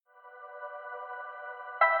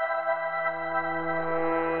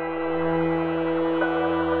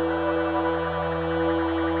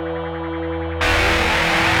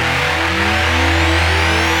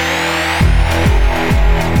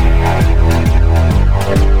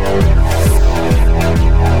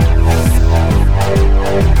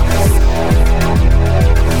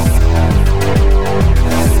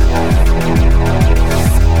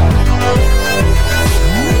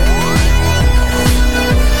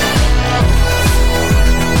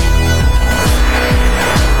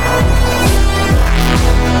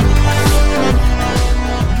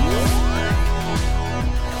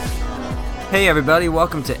Hey everybody,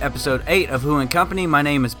 welcome to episode 8 of Who and Company. My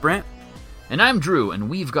name is Brent. And I'm Drew, and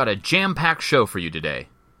we've got a jam-packed show for you today.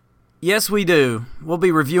 Yes, we do. We'll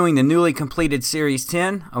be reviewing the newly completed Series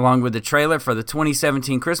 10, along with the trailer for the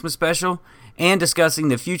 2017 Christmas special, and discussing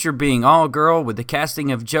the future being all-girl with the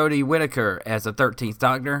casting of Jodie Whittaker as the 13th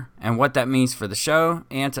Doctor, and what that means for the show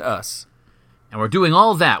and to us. And we're doing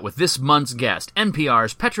all that with this month's guest,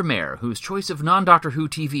 NPR's Petra Mayer, whose choice of non-Doctor Who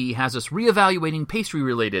TV has us reevaluating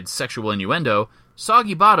pastry-related sexual innuendo,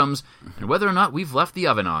 soggy bottoms, and whether or not we've left the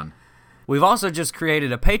oven on. We've also just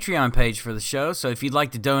created a Patreon page for the show, so if you'd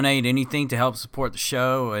like to donate anything to help support the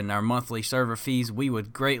show and our monthly server fees, we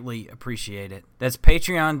would greatly appreciate it. That's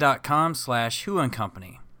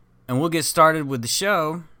patreon.com/whoandcompany. And we'll get started with the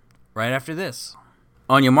show right after this.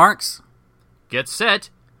 On your marks, get set,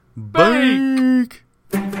 bake!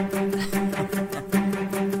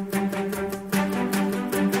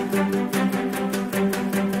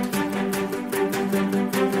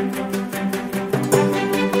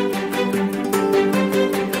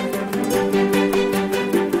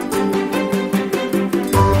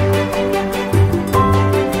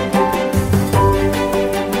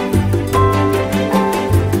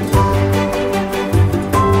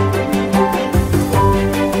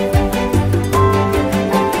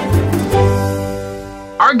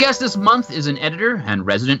 Our guest this month is an editor and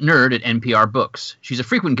resident nerd at NPR Books. She's a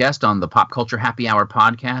frequent guest on the Pop Culture Happy Hour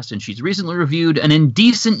podcast, and she's recently reviewed an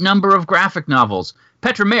indecent number of graphic novels.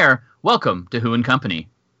 Petra Mayer, welcome to Who and Company.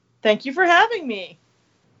 Thank you for having me.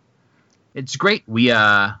 It's great. We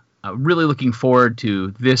are really looking forward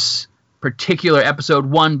to this particular episode.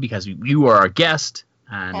 1, because you are our guest,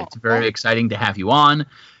 and it's very exciting to have you on.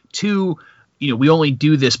 2, we only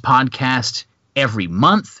do this podcast every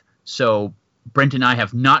month, so Brent and I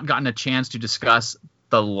have not gotten a chance to discuss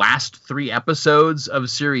the last 3 episodes of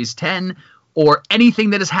Series 10 or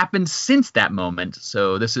anything that has happened since that moment.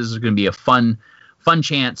 So this is going to be a fun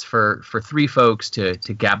chance for 3 folks to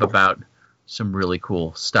gab about some really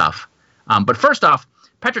cool stuff. But first off,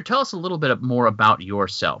 Petra, tell us a little bit more about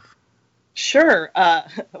yourself. Sure.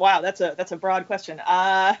 Wow, that's a broad question.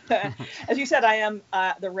 As you said, I am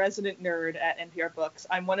the resident nerd at NPR Books.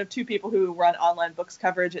 I'm one of 2 people who run online books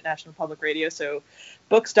coverage at National Public Radio, so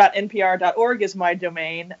books.npr.org is my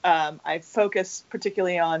domain. I focus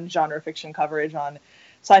particularly on genre fiction coverage, on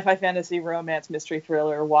sci-fi, fantasy, romance, mystery,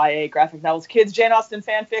 thriller, YA, graphic novels, kids, Jane Austen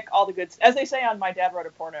fanfic, all the good, as they say on My Dad Wrote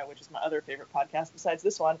a Porno, which is my other favorite podcast besides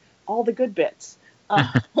this one, all the good bits.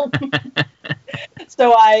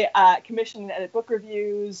 So I commission and edit book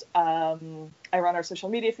reviews. I run our social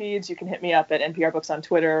media feeds. You can hit me up at NPR Books on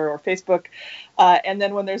Twitter or Facebook. And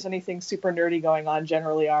then when there's anything super nerdy going on,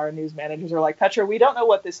 generally our news managers are like, Petra, we don't know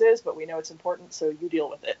what this is, but we know it's important, so you deal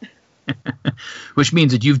with it. Which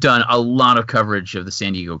means that you've done a lot of coverage of the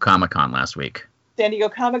San Diego Comic-Con last week. San Diego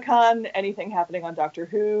Comic-Con, anything happening on Doctor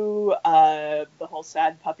Who, the whole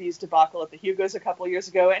Sad Puppies debacle at the Hugos a couple years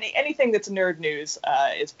ago, anything that's nerd news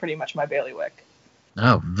is pretty much my bailiwick.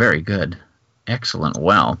 Oh, very good. Excellent.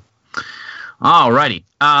 Well, all righty.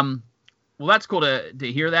 Well, that's cool to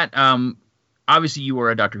hear that. Obviously, you were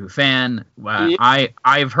a Doctor Who fan. Yeah.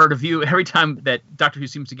 I've heard of you every time that Doctor Who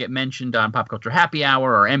seems to get mentioned on Pop Culture Happy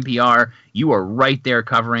Hour or NPR. You are right there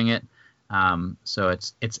covering it. So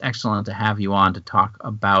it's excellent to have you on to talk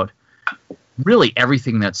about really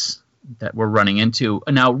everything that we're running into.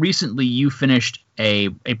 Now, recently you finished a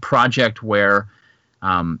project where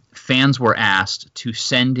fans were asked to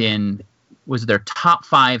send in, was it their top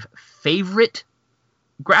 5 favorite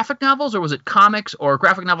graphic novels, or was it comics or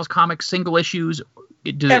graphic novels, comics, single issues?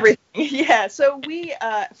 Everything. Yeah. So we,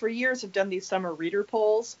 for years, have done these summer reader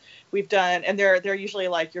polls. We've done, and they're usually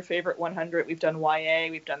like your favorite 100. We've done YA,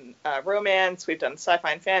 we've done romance, we've done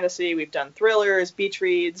sci-fi and fantasy, we've done thrillers, beach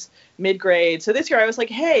reads, mid-grade. So this year I was like,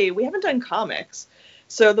 hey, we haven't done comics.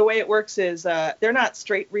 So the way it works is they're not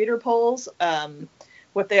straight reader polls.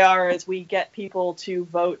 What they are is we get people to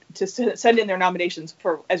vote, to send in their nominations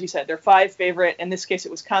for, as you said, their 5 favorite. In this case,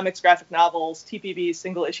 it was comics, graphic novels, TPBs,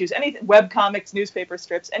 single issues, anything, web comics, newspaper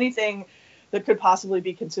strips, anything that could possibly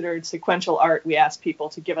be considered sequential art. We asked people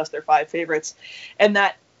to give us their 5 favorites. And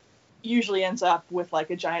that usually ends up with like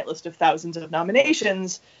a giant list of thousands of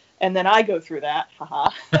nominations. And then I go through that,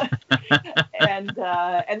 haha.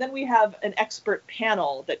 And then we have an expert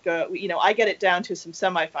panel that I get it down to some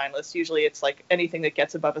semifinalists. Usually it's like anything that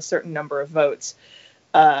gets above a certain number of votes.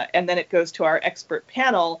 And then it goes to our expert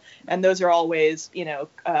panel, and those are always,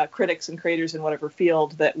 critics and creators in whatever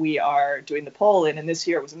field that we are doing the poll in. And this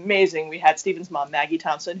year it was amazing. We had Stephen's mom, Maggie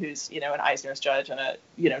Thompson, who's, an Eisner's judge and a,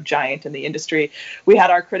 giant in the industry. We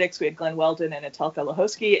had our critics. We had Glenn Weldon and Etelka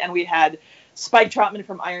Lahosky, and we had Spike Trotman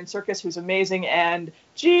from Iron Circus, who's amazing, and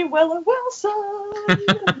G. Willow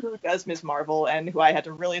Wilson, who does Ms. Marvel, and who I had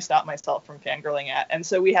to really stop myself from fangirling at. And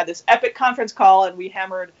so we had this epic conference call, and we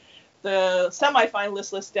hammered the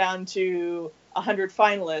semifinalist list down to 100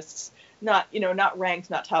 finalists, not ranked,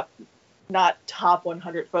 not top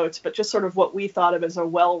 100 votes, but just sort of what we thought of as a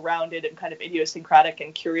well-rounded and kind of idiosyncratic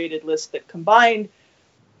and curated list that combined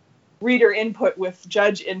reader input with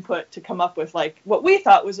judge input to come up with like what we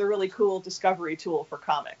thought was a really cool discovery tool for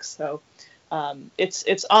comics. So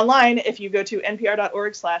it's online. If you go to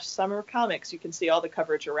npr.org/summercomics, you can see all the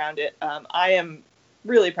coverage around it. I am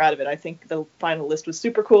really proud of it. I think the final list was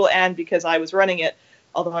super cool, and because I was running it,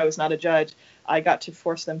 although I was not a judge, I got to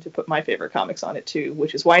force them to put my favorite comics on it too,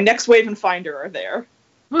 which is why Next Wave and Finder are there.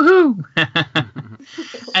 Woohoo!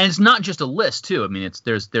 And it's not just a list too. I mean,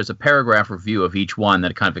 there's a paragraph review of each one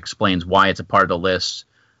that kind of explains why it's a part of the list,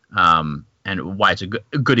 and why it's a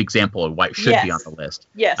good example of why it should be on the list.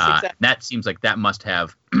 Yes, exactly. That seems like that must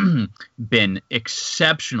have been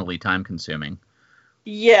exceptionally time consuming.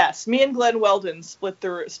 Yes, me and Glenn Weldon split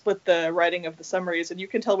the writing of the summaries, and you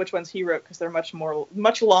can tell which ones he wrote because they're much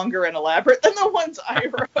longer and elaborate than the ones I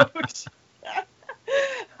wrote.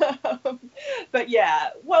 But yeah,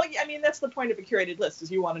 well, I mean, that's the point of a curated list, is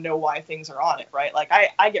you want to know why things are on it, right? Like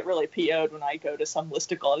I get really PO'd when I go to some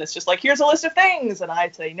listicle and it's just like, here's a list of things, and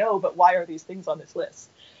I'd say, no, but why are these things on this list?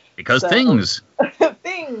 Because things.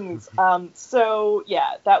 Things. So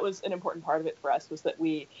yeah, that was an important part of it for us, was that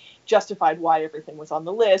we justified why everything was on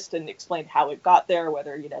the list and explained how it got there,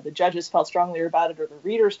 whether, the judges felt strongly about it or the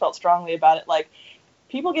readers felt strongly about it. Like,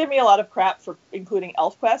 people gave me a lot of crap for including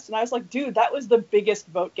ElfQuest, and I was like, dude, that was the biggest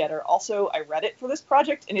vote getter. Also, I read it for this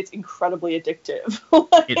project, and it's incredibly addictive.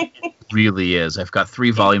 It really is. I've got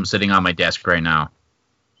 3 volumes sitting on my desk right now.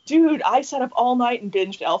 Dude, I sat up all night and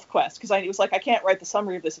binged ElfQuest, because I was like, I can't write the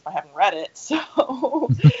summary of this if I haven't read it. So,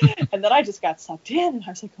 and then I just got sucked in, and I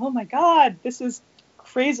was like, oh my god, this is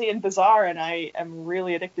crazy and bizarre, and I am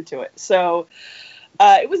really addicted to it. So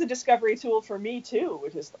it was a discovery tool for me too,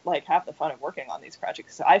 which is like half the fun of working on these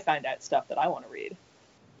projects. So I find out stuff that I want to read.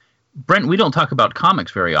 Brent, we don't talk about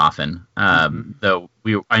comics very often, though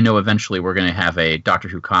I know eventually we're going to have a Doctor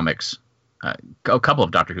Who comics, a couple of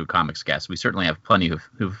Doctor Who comics guests. We certainly have plenty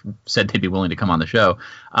who've said they'd be willing to come on the show.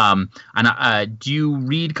 Do you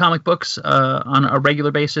read comic books on a regular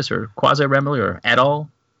basis, or quasi-regularly, or at all?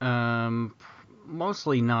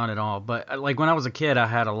 Mostly not at all, but like when I was a kid, I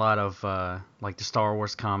had a lot of like the Star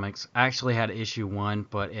Wars comics. I actually had issue 1,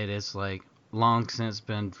 but it is like long since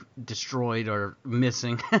been destroyed or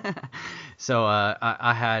missing. So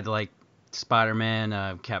I had like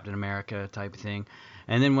Spider-Man, Captain America type of thing.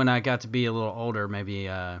 And then when I got to be a little older, maybe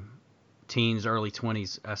teens, early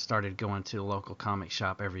 20s, I started going to the local comic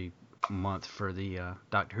shop every month for the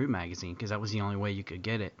Doctor Who magazine, because that was the only way you could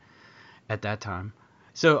get it at that time.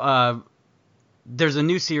 So there's a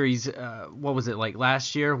new series, what was it, like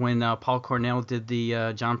last year when Paul Cornell did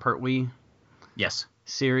the John Pertwee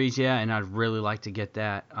series, yeah, and I'd really like to get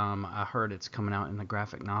that. I heard it's coming out in the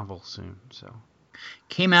graphic novel soon. So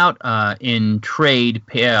came out in trade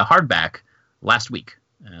hardback last week,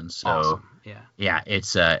 and so awesome. Yeah,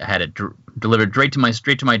 it's had it delivered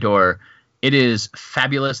straight to my door. It is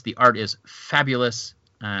fabulous. The art is fabulous,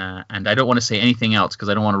 and I don't want to say anything else because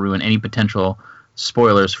I don't want to ruin any potential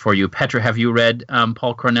spoilers for you. Petra, have you read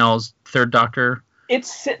Paul Cornell's Third Doctor?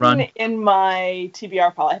 It's sitting in my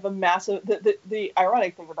TBR pile. I have a massive... The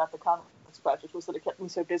ironic thing about the comics project was that it kept me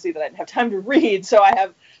so busy that I didn't have time to read. So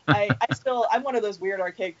I'm one of those weird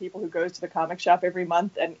archaic people who goes to the comic shop every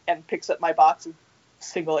month and picks up my box of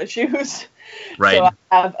single issues. Right. So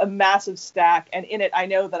I have a massive stack, and in it I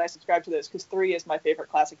know that I subscribe to those because 3 is my favorite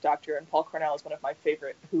classic Doctor, and Paul Cornell is one of my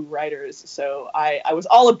favorite Who writers. So I was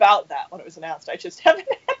all about that when it was announced. I just haven't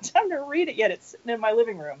had time to read it yet. It's sitting in my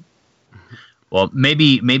living room. Well,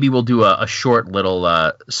 maybe we'll do a short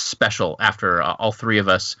little special after all 3 of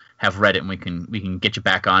us have read it, and we can get you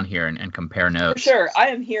back on here and compare notes. For sure, I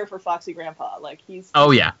am here for Foxy Grandpa. Like he's.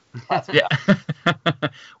 Oh yeah. Yeah.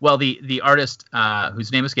 Well, the artist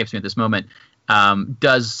whose name escapes me at this moment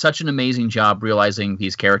does such an amazing job realizing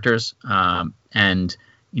these characters, and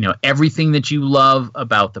everything that you love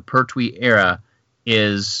about the Pertwee era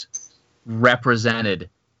is represented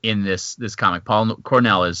in this comic. Paul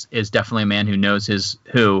Cornell is definitely a man who knows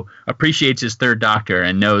who appreciates his Third Doctor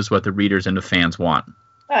and knows what the readers and the fans want.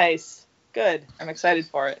 Nice. Good. I'm excited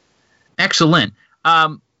for it. Excellent.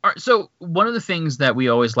 All right, so one of the things that we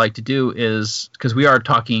always like to do is, because we are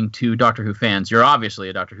talking to Doctor Who fans, you're obviously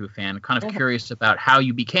a Doctor Who fan, kind of curious about how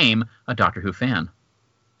you became a Doctor Who fan.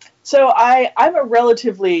 So I'm a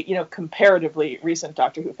relatively, comparatively recent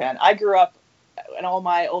Doctor Who fan. I grew up, and all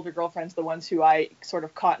my older girlfriends, the ones who I sort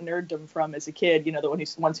of caught nerddom from as a kid,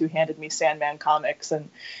 the ones who handed me Sandman comics and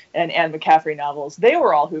Anne McCaffrey novels, they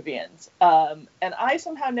were all Whovians. And I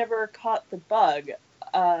somehow never caught the bug.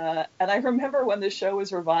 And I remember when the show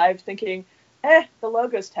was revived thinking, the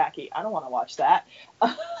logo's tacky. I don't want to watch that.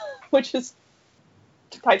 Which is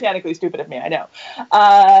titanically stupid of me, I know.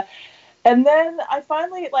 And then I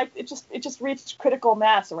finally, it just reached critical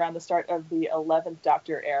mass around the start of the 11th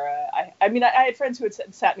Doctor era. I mean, I had friends who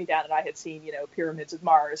had sat me down, and I had seen, Pyramids of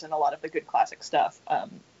Mars and a lot of the good classic stuff, a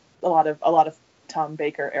lot of Tom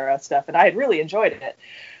Baker era stuff, and I had really enjoyed it.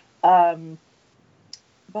 But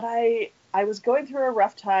I was going through a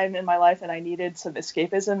rough time in my life, and I needed some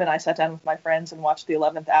escapism, and I sat down with my friends and watched the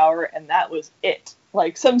 11th Hour, and that was it.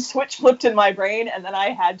 Like, some switch flipped in my brain, and then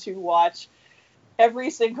I had to watch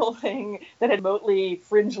every single thing that had remotely,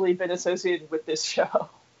 fringely been associated with this show.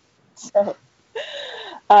 So,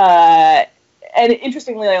 and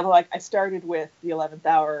interestingly, I started with the 11th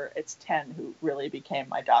Hour. It's 10 who really became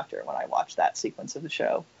my doctor when I watched that sequence of the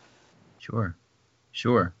show. Sure.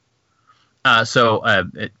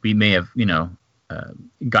 We may have,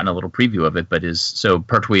 gotten a little preview of it, but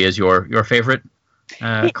Pertwee is your favorite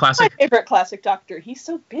classic? My favorite classic Doctor. He's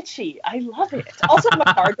so bitchy. I love it. Also, I'm a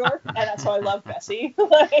Cardor, and that's why I love Bessie.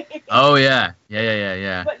 Oh yeah.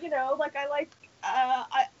 But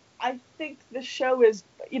I think the show is,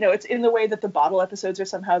 it's in the way that the bottle episodes are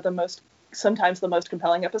sometimes the most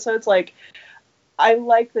compelling episodes. Like, I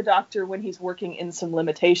like the Doctor when he's working in some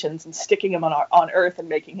limitations, and sticking him on Earth and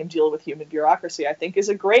making him deal with human bureaucracy, I think, is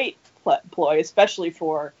a great ploy, especially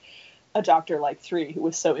for a Doctor like 3 who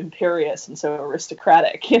was so imperious and so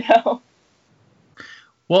aristocratic,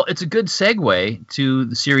 Well, it's a good segue to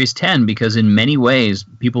the Series 10, because in many ways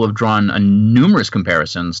people have drawn numerous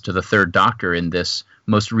comparisons to the Third Doctor in this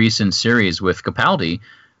most recent series with Capaldi,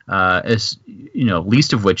 as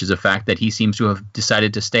least of which is the fact that he seems to have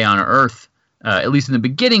decided to stay on Earth, at least in the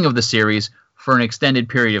beginning of the series, for an extended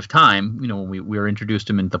period of time, when we were introduced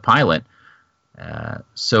to him in the pilot.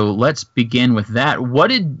 So let's begin with that.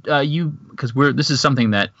 What did because this is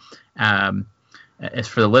something that, as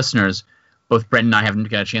for the listeners, both Brent and I haven't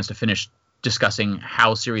got a chance to finish discussing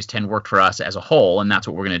how Series 10 worked for us as a whole, and that's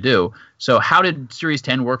what we're going to do. So how did Series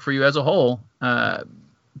 10 work for you as a whole?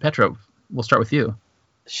 Petra, we'll start with you.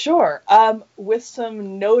 Sure. With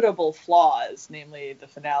some notable flaws, namely the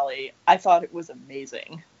finale, I thought it was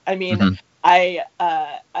amazing. I mean, I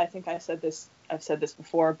think I've said this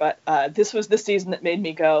before, but this was the season that made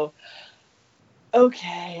me go,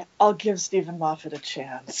 okay, I'll give Stephen Moffat a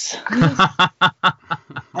chance.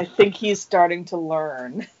 I think he's starting to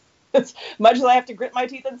learn. As much as I have to grit my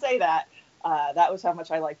teeth and say that, that was how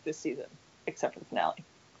much I liked this season, except for the finale.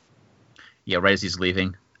 Yeah, right as he's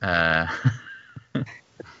leaving. Well,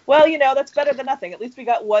 that's better than nothing. At least we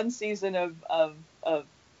got one season of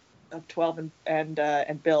 12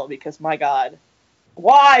 and Bill, because my God,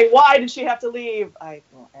 why did she have to leave?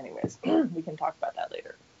 Anyways, we can talk about that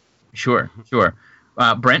later. Sure.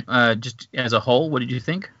 Brent, just as a whole, what did you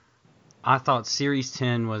think? I thought Series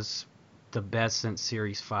 10 was the best since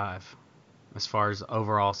Series 5, as far as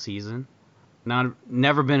overall season.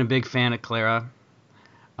 Never been a big fan of Clara.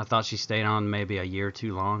 I thought she stayed on maybe a year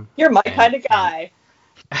too long. You're my kind of guy.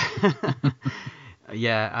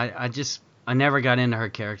 Yeah, I never got into her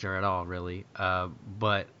character at all, really.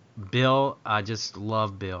 But Bill, I just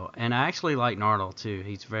love Bill. And I actually like Nardole, too.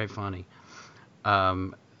 He's very funny.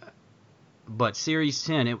 But Series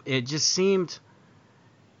 10, it just seemed...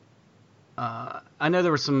 I know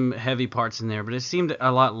there were some heavy parts in there, but it seemed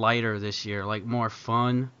a lot lighter this year, like more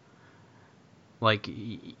fun. Like,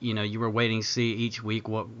 you were waiting to see each week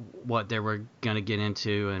what they were going to get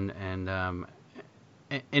into, and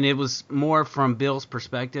it was more from Bill's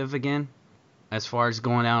perspective again, as far as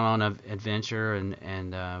going out on an adventure,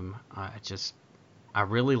 and I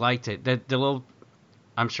really liked it. The little,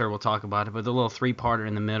 I'm sure we'll talk about it, but the little 3-parter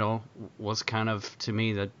in the middle was kind of, to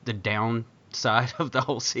me, the downside of the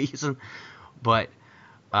whole season. But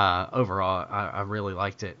overall, I really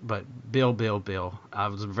liked it. But Bill, I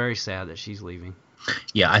was very sad that she's leaving.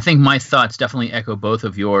 Yeah, I think my thoughts definitely echo both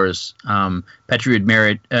of yours. Petra,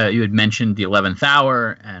 you had mentioned the 11th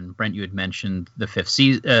Hour, and Brent, you had mentioned the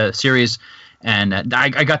 5th series, and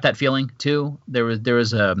I got that feeling too. There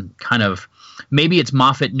was a kind of, maybe it's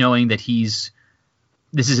Moffat knowing that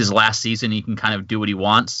this is his last season, he can kind of do what he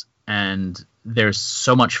wants, and there's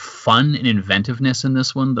so much fun and inventiveness in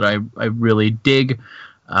this one that I really dig.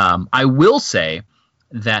 I will say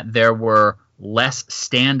that there were less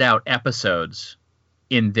standout episodes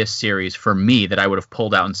in this series for me that I would have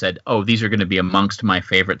pulled out and said, oh, these are going to be amongst my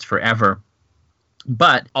favorites forever.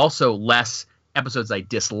 But also less episodes I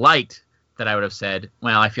disliked that I would have said,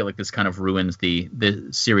 well, I feel like this kind of ruins the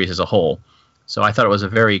series as a whole. So I thought it was a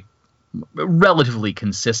very relatively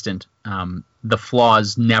consistent. The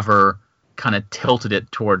flaws never kind of tilted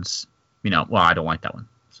it towards, well, I don't like that one.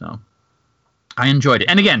 So I enjoyed it.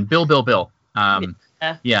 And again, Bill.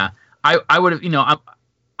 Yeah. I would have,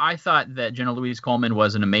 I thought that Jenna Louise Coleman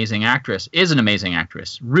is an amazing actress,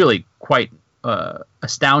 really quite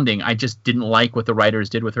astounding. I just didn't like what the writers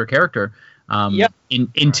did with her character.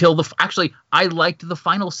 Until actually, I liked the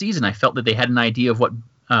final season. I felt that they had an idea of what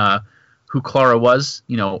who Clara was.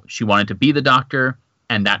 She wanted to be the Doctor,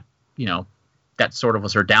 and that that sort of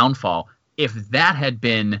was her downfall. If that had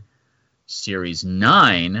been series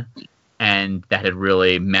 9, and that had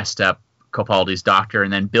really messed up Capaldi's Doctor,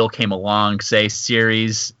 and then Bill came along, say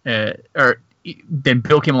series then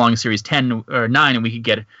Bill came along in series 10 or 9, and we could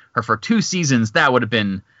get her for 2 seasons, that would have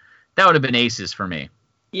been aces for me.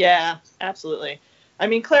 Yeah, absolutely. I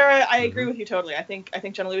mean, Clara, I agree with you totally. I think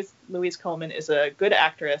Jenna Louise Coleman is a good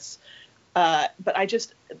actress, but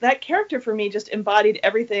that character for me just embodied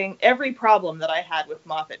every problem that I had with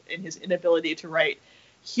Moffat in his inability to write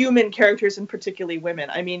human characters, and particularly women.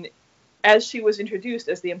 I mean, as she was introduced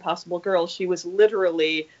as the Impossible Girl, she was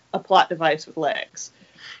literally a plot device with legs.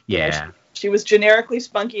 Yeah. She was generically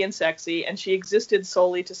spunky and sexy, and she existed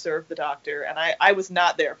solely to serve the Doctor, and I was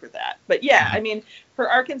not there for that. But yeah, I mean, her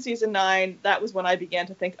arc in season 9, that was when I began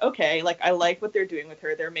to think, okay, I like what they're doing with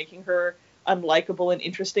her. They're making her unlikable in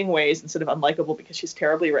interesting ways instead of unlikable because she's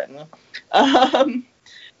terribly written. I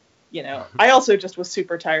also just was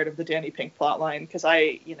super tired of the Danny Pink plotline because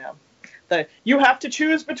you have to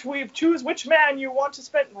choose which man you want to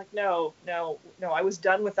spend. No, I was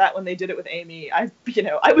done with that when they did it with Amy. I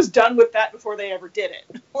was done with that before they ever did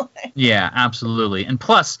it. Yeah, absolutely. And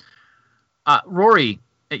plus, Rory,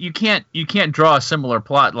 you can't draw a similar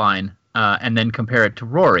plot line and then compare it to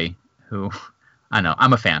Rory, who I know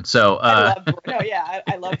I'm a fan. So I loved Rory.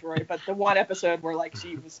 I loved Rory, but the one episode where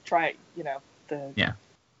she was trying, yeah.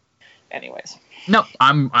 Anyways. No,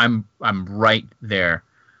 I'm right there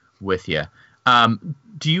with you.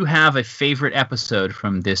 Do you have a favorite episode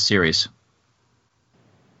from this series?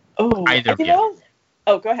 Oh, either of you.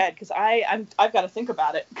 Oh, go ahead, because I've got to think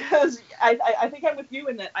about it, because I think I'm with you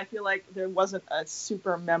in that I feel like there wasn't a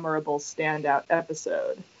super memorable standout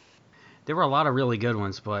episode. There were a lot of really good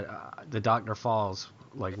ones, but the Doctor Falls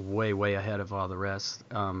way ahead of all the rest.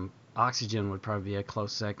 Oxygen would probably be a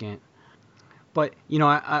close second. But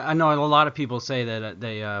I know a lot of people say that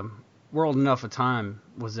they World Enough of Time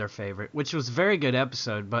was their favorite, which was a very good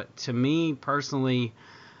episode, but to me personally,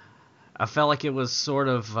 I felt like it was sort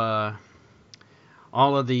of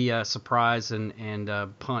all of the surprise and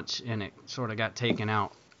punch in it sort of got taken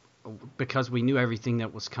out because we knew everything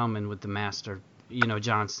that was coming with the Master,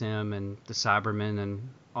 John Sim and the Cybermen and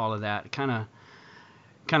all of that. Kind of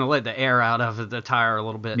let the air out of the tire a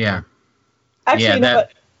little bit. Yeah. Actually,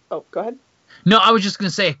 what? Oh, go ahead. No, I was just going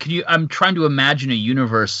to say, I'm trying to imagine a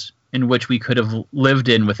universe in which we could have lived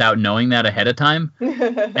in without knowing that ahead of time.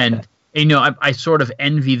 And, I sort of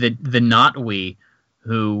envy the not we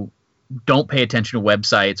who don't pay attention to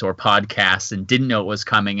websites or podcasts and didn't know it was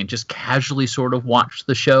coming and just casually sort of watched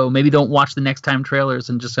the show. Maybe don't watch the next time trailers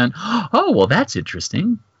and just went, oh, well, that's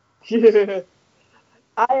interesting.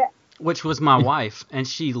 Which was my wife, and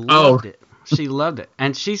she loved it. She loved it.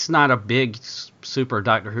 And she's not a big, super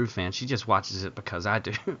Doctor Who fan. She just watches it because I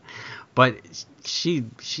do. But she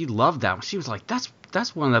loved that one. She was like, that's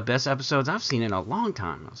one of the best episodes I've seen in a long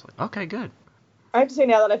time. I was like, okay, good. I have to say,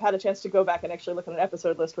 now that I've had a chance to go back and actually look at an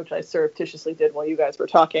episode list, which I surreptitiously did while you guys were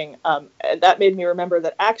talking, and that made me remember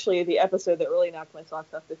that actually the episode that really knocked my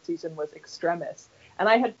socks off this season was Extremis. And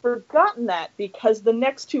I had forgotten that because the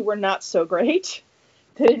next two were not so great.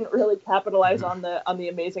 They didn't really capitalize on the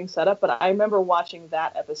amazing setup, but I remember watching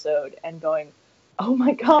that episode and going, oh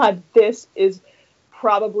my god, this is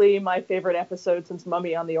probably my favorite episode since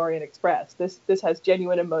Mummy on the Orient Express. This has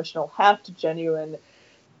genuine emotional heft, a genuine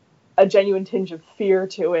tinge of fear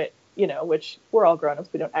to it, which we're all grown-ups.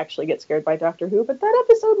 We don't actually get scared by Doctor Who, but that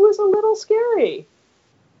episode was a little scary.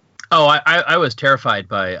 Oh, I was terrified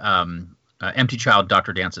by Empty Child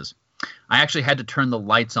Doctor Dances. I actually had to turn the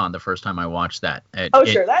lights on the first time I watched that. That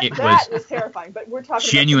was terrifying, but we're talking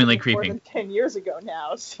genuinely about creepy. More than 10 years ago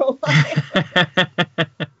now. So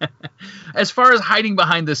as far as hiding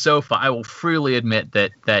behind the sofa, I will freely admit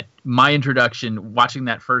that my introduction, watching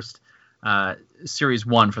that first series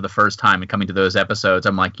 1 for the first time and coming to those episodes,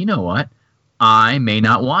 I'm like, you know what? I may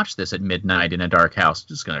not watch this at midnight in a dark house.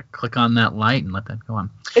 Just going to click on that light and let that go on.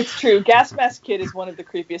 It's true. Gas Mask Kid is one of the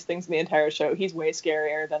creepiest things in the entire show. He's way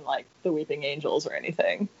scarier than, like, the Weeping Angels or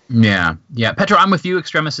anything. Yeah. Petro, I'm with you.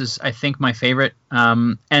 Extremis is, I think, my favorite.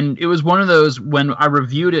 And it was one of those, when I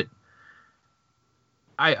reviewed it,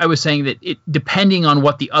 I was saying that it, depending on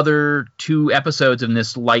what the other 2 episodes in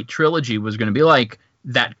this light trilogy was going to be like,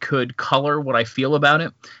 that could color what I feel about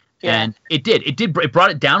it. Yeah. And it did. It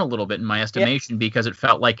brought it down a little bit in my estimation because it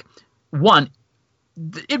felt like, one,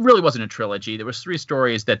 it really wasn't a trilogy. There was 3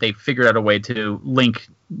 stories that they figured out a way to link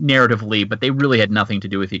narratively, but they really had nothing to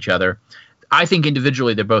do with each other. I think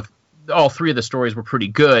individually, all 3 of the stories were pretty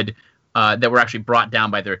good, that were actually brought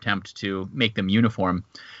down by their attempt to make them uniform.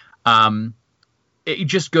 It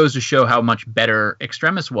just goes to show how much better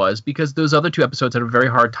Extremis was, because those other 2 episodes had a very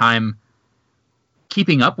hard time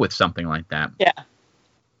keeping up with something like that. Yeah.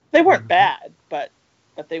 They weren't bad, but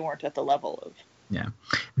they weren't at the level of... Yeah.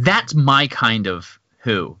 That's my kind of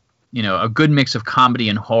Who. You know, a good mix of comedy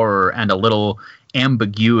and horror and a little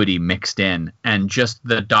ambiguity mixed in. And just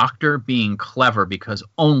the Doctor being clever, because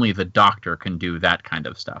only the Doctor can do that kind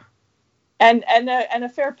of stuff. And a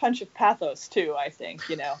fair punch of pathos, too, I think,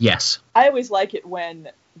 you know. Yes. I always like it when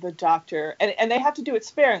the Doctor... And they have to do it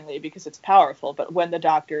sparingly because it's powerful, but when the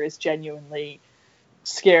Doctor is genuinely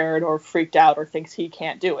scared or freaked out or thinks he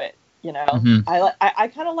can't do it, you know. Mm-hmm. I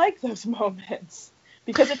kind of like those moments,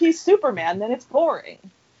 because if he's Superman, then it's boring.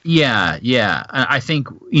 Yeah. I think,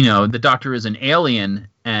 you know, the Doctor is an alien,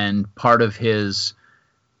 and part of his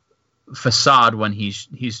facade when he's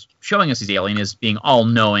showing us he's alien is being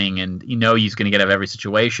all-knowing, and you know he's going to get out of every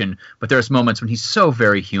situation, but there's moments when he's so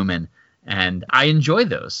very human, and I enjoy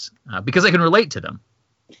those because I can relate to them.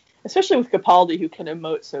 Especially with Capaldi, who can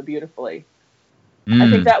emote so beautifully. I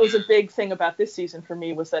think that was a big thing about this season for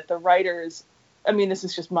me, was that the writers, I mean, this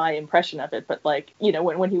is just my impression of it, but, like, you know,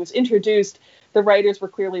 when he was introduced, the writers were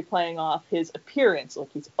clearly playing off his appearance.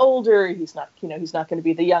 Like, he's older, he's not going to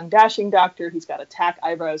be the young, dashing Doctor, he's got attack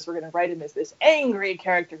eyebrows, we're going to write him as this angry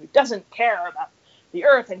character who doesn't care about the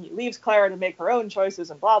Earth, and he leaves Clara to make her own choices,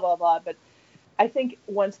 and blah, blah, blah. But I think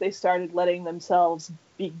once they started letting themselves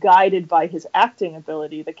be guided by his acting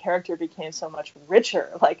ability, the character became so much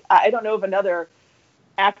richer. Like, I don't know of another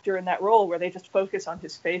actor in that role where they just focus on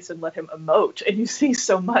his face and let him emote, and you see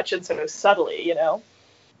so much and so subtly, you know.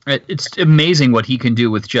 It's amazing what he can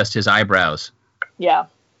do with just his eyebrows. Yeah,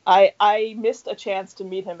 I missed a chance to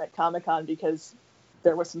meet him at Comic-Con because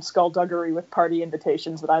there was some skullduggery with party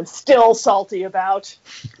invitations that I'm still salty about,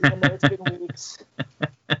 even though it's been weeks.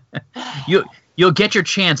 You'll get your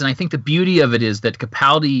chance, and I think the beauty of it is that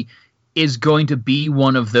Capaldi is going to be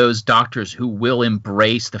one of those Doctors who will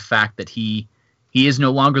embrace the fact that he is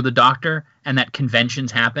no longer the Doctor, and that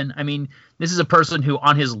conventions happen. I mean, this is a person who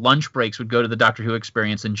on his lunch breaks would go to the Doctor Who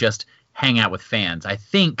experience and just hang out with fans. I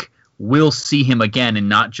think we'll see him again, and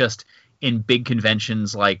not just in big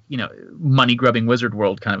conventions like, you know, money-grubbing Wizard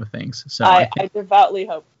World kind of things. So I devoutly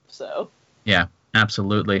hope so. Yeah,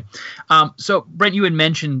 absolutely. So, Brent, you had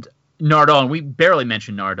mentioned Nardole, and we barely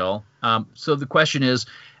mentioned Nardole. So the question is,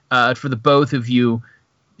 for the both of you,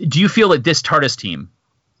 do you feel that this TARDIS team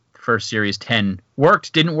for Series 10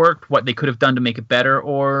 worked, didn't work, what they could have done to make it better,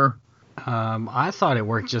 or... I thought it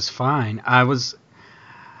worked just fine.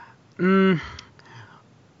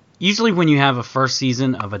 Usually when you have a first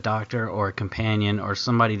season of a Doctor or a companion or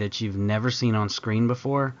somebody that you've never seen on screen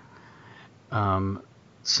before, some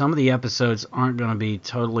of the episodes aren't going to be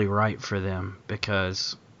totally right for them,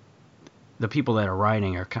 because the people that are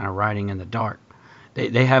writing are kind of writing in the dark.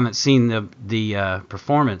 They haven't seen the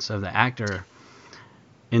performance of the actor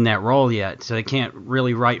in that role yet, so they can't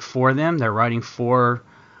really write for them. They're writing for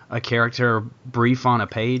a character brief on a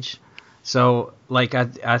page. So, like,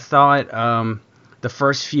 I thought the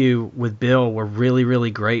first few with Bill were really,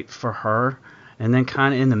 really great for her, and then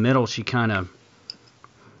kind of in the middle she kind of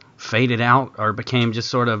faded out or became just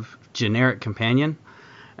sort of generic companion,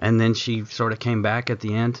 and then she sort of came back at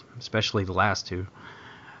the end, especially the last 2.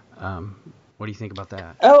 What do you think about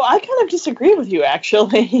that? Oh, I kind of disagree with you,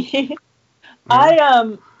 actually.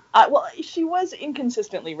 Well, she was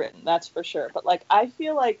inconsistently written, that's for sure. But, like, I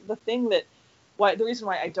feel like the reason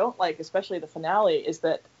why I don't like, especially the finale, is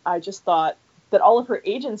that I just thought that all of her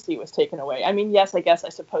agency was taken away. I mean, yes, I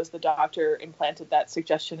suppose the Doctor implanted that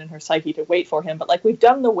suggestion in her psyche to wait for him, but, like, we've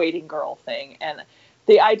done the waiting girl thing, and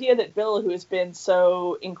the idea that Bill, who has been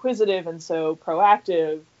so inquisitive and so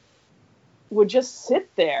proactive, would just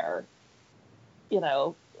sit there, you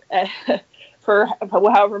know, for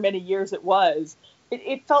however many years it was,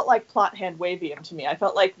 it felt like plot hand-wavium to me. I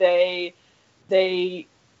felt like they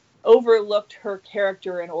overlooked her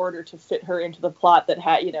character in order to fit her into the plot that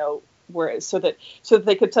had, whereas so that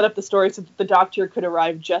they could set up the story so that the Doctor could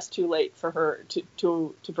arrive just too late for her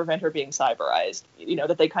to prevent her being cyberized.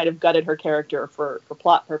 That they kind of gutted her character for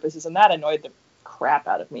plot purposes, and that annoyed the crap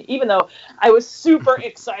out of me. Even though I was super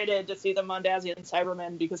excited to see the Mondasian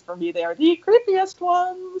Cybermen, because for me they are the creepiest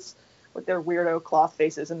ones with their weirdo cloth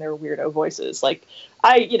faces and their weirdo voices. Like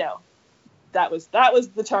that was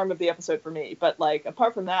the charm of the episode for me. But like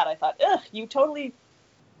apart from that, I thought, you totally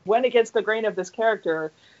went against the grain of this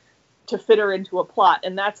character to fit her into a plot.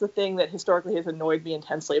 And that's the thing that historically has annoyed me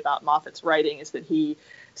intensely about Moffat's writing, is that he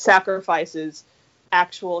sacrifices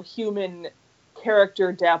actual human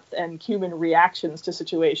character depth and human reactions to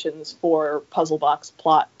situations for puzzle box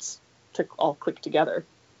plots to all click together.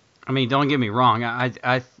 I mean, don't get me wrong.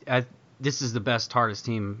 I this is the best TARDIS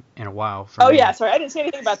team in a while. For me. Yeah, sorry, I didn't say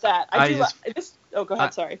anything about that. Go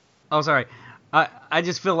ahead. Sorry. Oh, sorry. I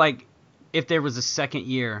just feel like if there was a second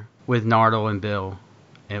year with Nardole and Bill,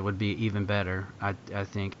 it would be even better. I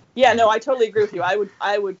think. Yeah, no, I totally agree with you.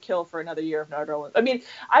 I would kill for another year of Nardole. I mean,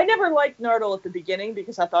 I never liked Nardole at the beginning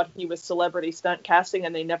because I thought he was celebrity stunt casting,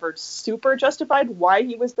 and they never super justified why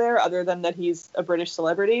he was there, other than that he's a British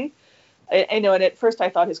celebrity. I know, and at first I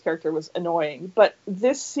thought his character was annoying, but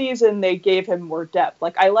this season they gave him more depth.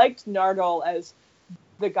 Like, I liked Nardole as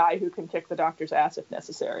the guy who can kick the Doctor's ass if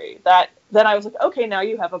necessary. Then I was like, okay, now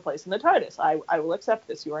you have a place in the TARDIS. I will accept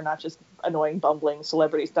this. You are not just annoying, bumbling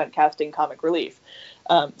celebrity stunt casting comic relief.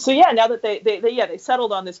 So yeah, now that they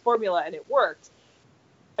settled on this formula and it worked,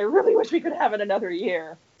 I really wish we could have it another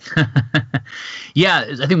year. Yeah,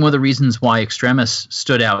 I think one of the reasons why Extremis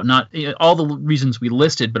stood out, not all the reasons we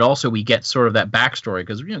listed, but also we get sort of that backstory,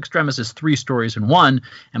 because Extremis is 3 stories in one,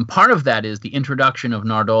 and part of that is the introduction of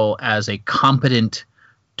Nardole as a competent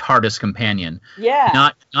TARDIS companion. Yeah.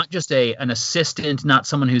 Not just an assistant, not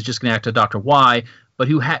someone who's just going to act as Dr. Y, but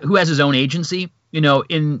who has his own agency.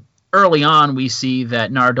 In early on we see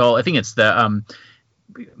that Nardole, I think it's the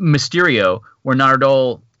Mysterio, where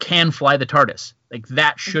Nardole can fly the TARDIS. Like,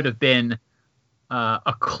 that should have been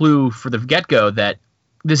a clue for the get-go that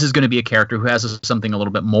this is going to be a character who has something a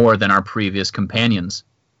little bit more than our previous companions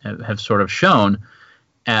have sort of shown.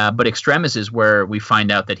 But Extremis is where we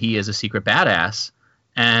find out that he is a secret badass,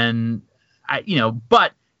 and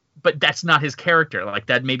but that's not his character. Like,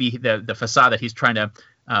 that may be the facade that he's trying to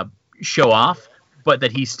show off, but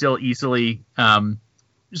that he's still easily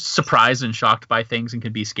surprised and shocked by things and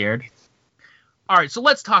can be scared. All right, so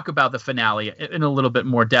let's talk about the finale in a little bit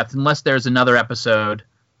more depth, unless there's another episode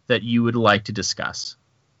that you would like to discuss.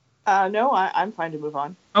 No, I'm fine to move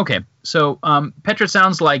on. Okay, so Petra,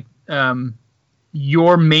 sounds like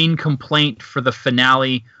your main complaint for the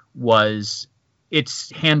finale was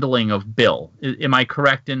its handling of Bill. Am I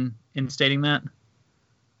correct in stating that?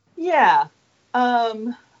 Yeah.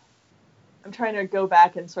 I'm trying to go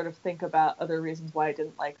back and sort of think about other reasons why I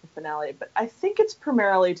didn't like the finale, but I think it's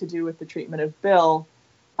primarily to do with the treatment of Bill.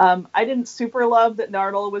 I didn't super love that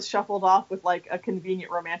Nardole was shuffled off with like a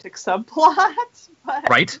convenient romantic subplot, but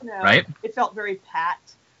right. It felt very pat.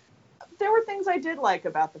 There were things I did like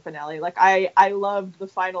about the finale. Like I loved the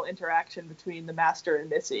final interaction between the Master and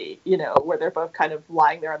Missy, where they're both kind of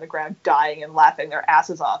lying there on the ground dying and laughing their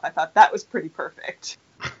asses off. I thought that was pretty perfect.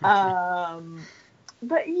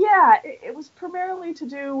 But yeah, it was primarily to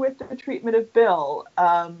do with the treatment of Bill.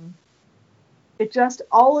 All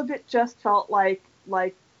of it just felt like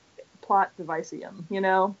plot devicium,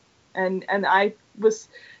 and I was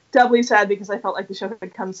doubly sad because I felt like the show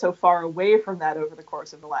had come so far away from that over the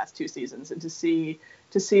course of the last 2 seasons, and to see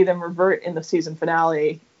them revert in the season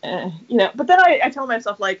finale, But then I tell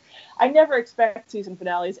myself, like, I never expect season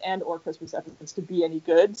finales and or Christmas episodes to be any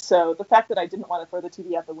good. So the fact that I didn't want to throw the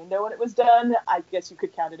TV out the window when it was done, I guess you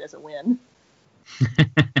could count it as a win.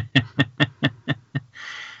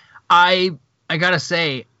 I gotta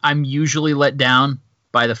say, I'm usually let down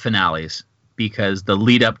by the finales because the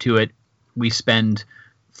lead up to it, we spend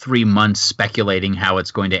 3 months speculating how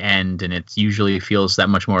it's going to end, and it usually feels that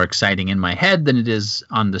much more exciting in my head than it is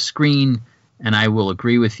on the screen. And I will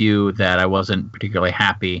agree with you that I wasn't particularly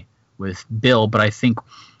happy with Bill, but I think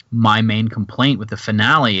my main complaint with the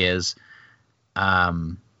finale is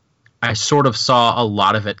I sort of saw a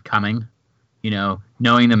lot of it coming.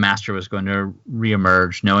 Knowing the Master was going to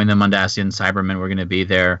reemerge, knowing the Mondasian Cybermen were going to be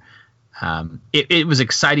there. It was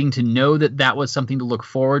exciting to know that was something to look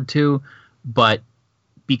forward to, but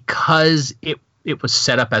because it was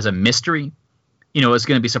set up as a mystery, it's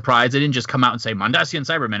going to be surprised. They didn't just come out and say Mondasian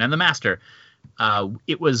Cybermen and the Master.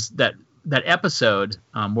 it was that episode,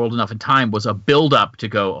 World Enough in Time, was a build-up to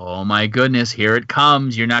go, oh my goodness, here it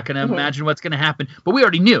comes. You're not going to imagine what's going to happen. But we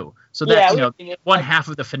already knew. So that, one half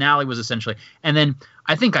of the finale was essentially. And then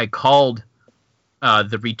I think I called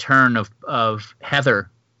the return of Heather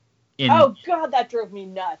in oh, God, that drove me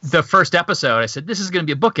nuts. The first episode. I said, this is going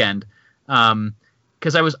to be a bookend.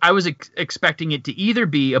 Because I was expecting it to either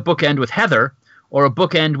be a bookend with Heather or a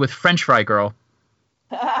bookend with French Fry Girl.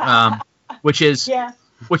 Which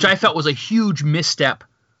I felt was a huge misstep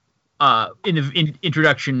in the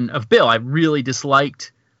introduction of Bill. I really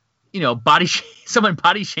disliked, someone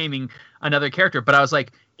body shaming another character. But I was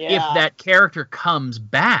like, if that character comes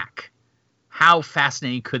back, how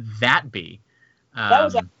fascinating could that be? That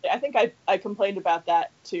was actually, I think I complained about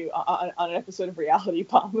that too on an episode of Reality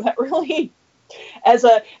Bomb. That really, as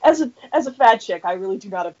a fat chick, I really do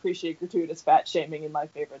not appreciate gratuitous fat shaming in my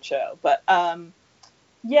favorite show. But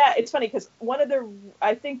yeah, it's funny because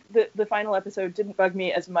I think the final episode didn't bug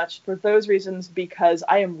me as much for those reasons, because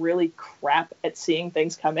I am really crap at seeing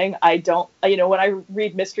things coming. I don't, when I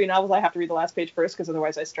read mystery novels, I have to read the last page first because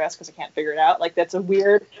otherwise I stress because I can't figure it out. Like, that's a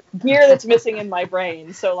weird gear that's missing in my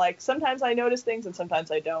brain. So, like, sometimes I notice things and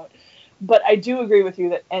sometimes I don't. But I do agree with you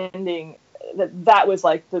that that was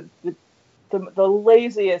like the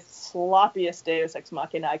laziest, sloppiest Deus Ex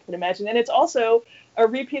Machina I could imagine. And it's also a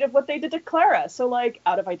repeat of what they did to Clara. So, like,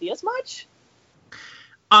 out of ideas much?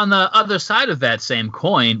 On the other side of that same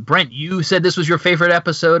coin, Brent, you said this was your favorite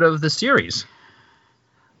episode of the series.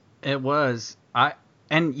 It was.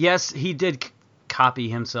 And yes, he did copy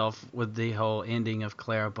himself with the whole ending of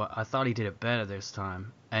Clara, but I thought he did it better this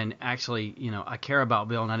time. And actually, I care about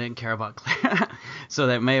Bill and I didn't care about Clara. So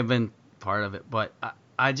that may have been part of it. But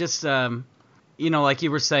I just... like you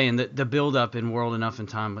were saying, the build-up in World Enough in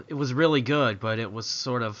Time, it was really good, but it was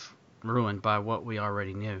sort of ruined by what we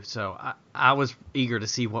already knew. So I was eager to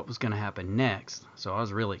see what was going to happen next. So I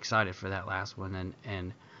was really excited for that last one.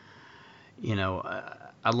 And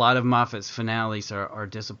a lot of Moffat's finales are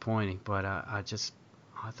disappointing, but I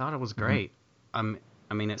thought it was great.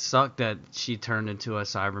 Mm-hmm. It sucked that she turned into a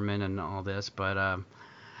Cyberman and all this, but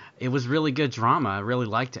it was really good drama. I really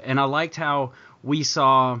liked it. And I liked how we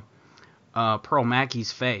saw... Pearl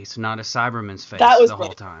Mackey's face, not a Cyberman's face, the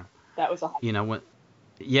whole time. That was a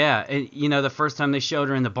the first time they showed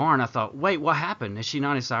her in the barn, I thought, wait, what happened? Is she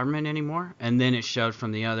not a Cyberman anymore? And then it showed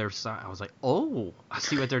from the other side. I was like, oh, I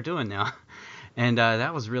see what they're doing now. And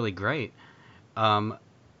that was really great. And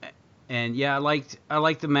yeah, I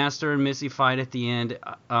liked the Master and Missy fight at the end.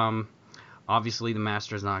 Obviously the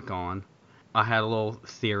Master's not gone. I had a little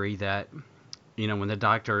theory that, when the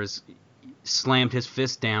Doctor slammed his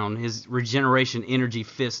fist down, his regeneration energy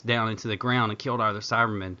fist down into the ground and killed either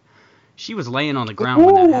Cyberman, she was laying on the ground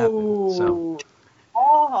when that happened. So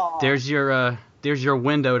there's your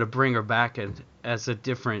window to bring her back as a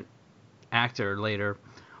different actor later,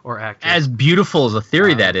 or actress. As beautiful as a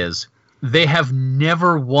theory that is, they have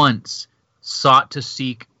never once sought to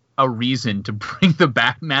seek a reason to bring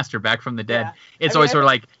the Master back from the dead. Yeah. It's always sort of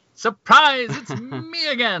like, surprise, it's me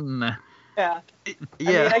again. Yeah.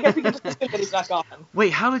 I guess we can just assume that he's not gone.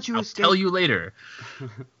 Wait, how did you escape? I'll tell you later.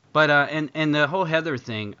 But and the whole Heather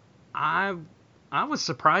thing, I was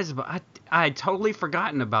surprised about. I had totally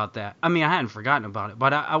forgotten about that. I hadn't forgotten about it,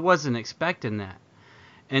 but I wasn't expecting that.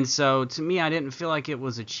 And so to me, I didn't feel like it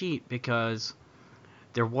was a cheat, because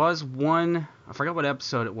there was one, I forgot what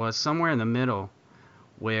episode it was, somewhere in the middle,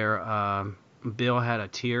 where Bill had a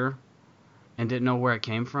tear and didn't know where it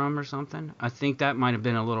came from or something. I think that might have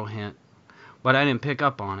been a little hint. But I didn't pick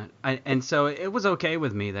up on it. And so it was okay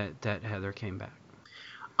with me that Heather came back.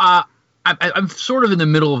 I'm sort of in the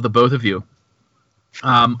middle of the both of you.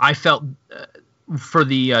 I felt, for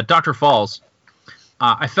the Dr. Falls,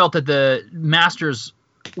 I felt that the Masters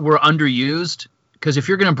were underused. Because if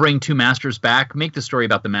you're going to bring two Masters back, make the story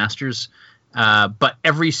about the Masters. But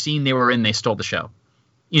every scene they were in, they stole the show.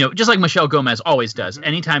 Just like Michelle Gomez always does.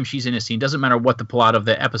 Anytime she's in a scene, doesn't matter what the plot of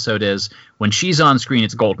the episode is, when she's on screen,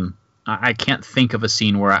 it's golden. I can't think of a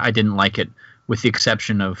scene where I didn't like it, with the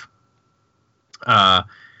exception of,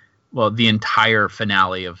 the entire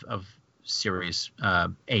finale of Series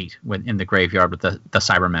 8 in the graveyard with the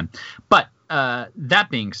Cybermen. But that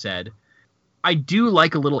being said, I do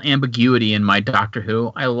like a little ambiguity in my Doctor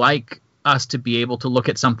Who. I like us to be able to look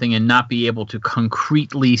at something and not be able to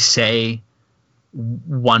concretely say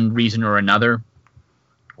one reason or another,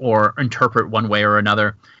 or interpret one way or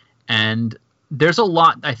another. And there's a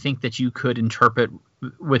lot, I think, that you could interpret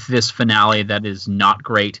with this finale that is not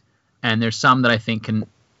great, and there's some that I think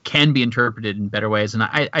can be interpreted in better ways. And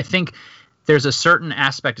I think there's a certain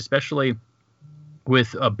aspect, especially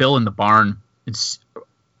with Bill in the barn,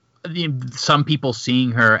 some people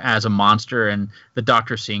seeing her as a monster and the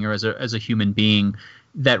Doctor seeing her as a human being,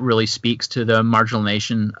 that really speaks to the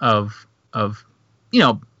marginalization of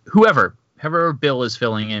whoever bill is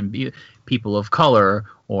filling in, people of color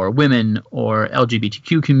or women or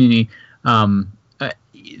LGBTQ community.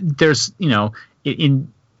 There's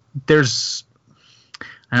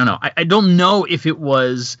I don't know. I don't know if it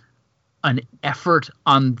was an effort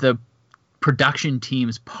on the production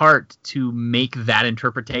team's part to make that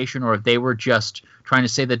interpretation, or if they were just trying to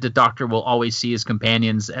say that the Doctor will always see his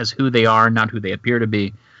companions as who they are, not who they appear to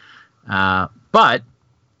be. But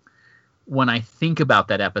when I think about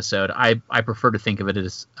that episode, I prefer to think of it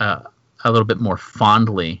as a little bit more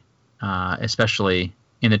fondly, especially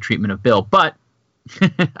in the treatment of Bill. But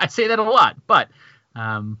I say that a lot, but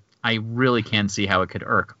I really can see how it could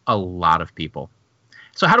irk a lot of people.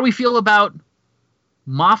 So how do we feel about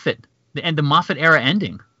Moffat and the Moffat era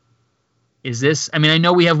ending? Is this, I mean, I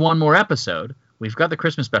know we have one more episode. We've got the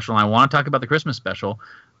Christmas special, and I want to talk about the Christmas special,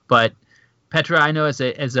 but Petra, I know as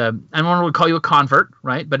a I don't want to call you a convert,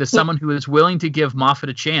 right? But as someone who is willing to give Moffat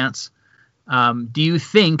a chance, do you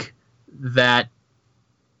think that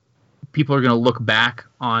people are going to look back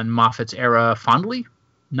on Moffat's era fondly?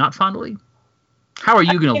 Not fondly? How are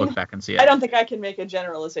you going to look back and see it? I don't think I can make a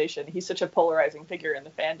generalization. He's such a polarizing figure in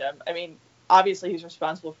the fandom. I mean, obviously he's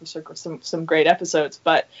responsible for some great episodes,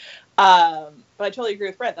 but I totally agree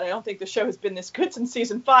with Brent that I don't think the show has been this good since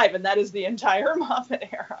season 5, and that is the entire Moffat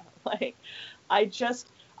era. Like, I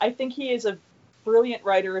think he is a brilliant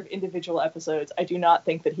writer of individual episodes. I do not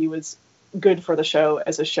think that he was good for the show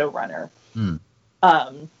as a showrunner.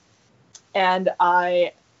 And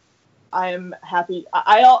I'm happy.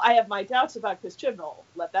 I have my doubts about Chris Chibnall.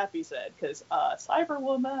 Let that be said, because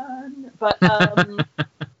Cyberwoman. But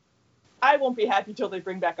I won't be happy till they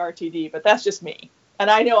bring back RTD. But that's just me, and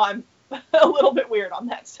I know I'm a little bit weird on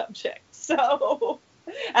that subject. So,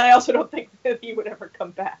 and I also don't think that he would ever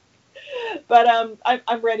come back. But I'm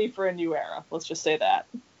ready for a new era. Let's just say that.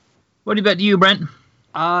 What about you, Brent?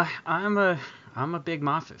 I'm a big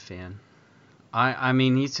Moffat fan. I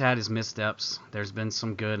mean, he's had his missteps. There's been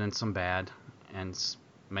some good and some bad, and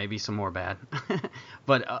maybe some more bad.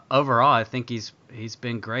 But overall, I think he's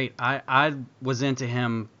been great. I was into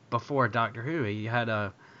him before Doctor Who. He had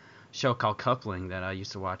a show called Coupling that I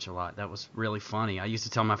used to watch a lot. That was really funny. I used to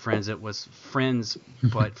tell my friends it was Friends,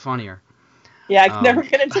 but funnier. Yeah, I could never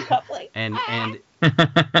get into Coupling. And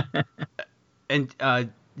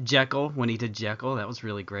Jekyll, when he did Jekyll, that was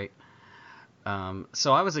really great.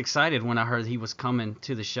 So I was excited when I heard he was coming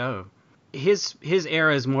to the show. His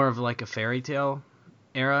era is more of like a fairy tale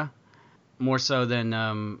era, more so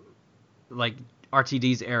than like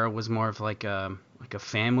RTD's era was more of like a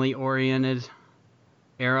family oriented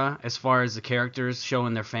era, as far as the characters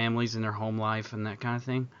showing their families and their home life and that kind of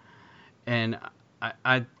thing. And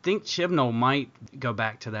I think Chibnall might go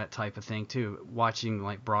back to that type of thing too, watching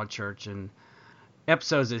like Broadchurch and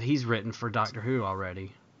episodes that he's written for Doctor Who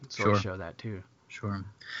already. Sort of show that too. Sure.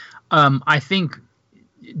 I think,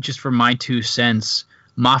 just for my 2 cents,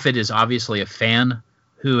 Moffat is obviously a fan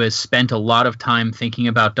who has spent a lot of time thinking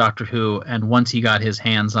about Doctor Who, and once he got his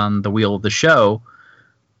hands on the wheel of the show,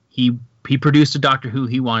 he produced a Doctor Who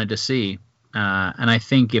he wanted to see. And I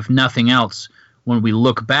think, if nothing else, when we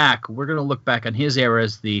look back, we're going to look back on his era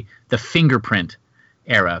as the fingerprint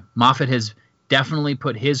era. Moffat has definitely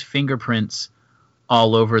put his fingerprints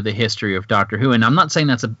all over the history of Doctor Who, and I'm not saying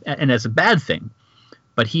that's a bad thing,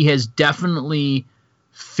 but he has definitely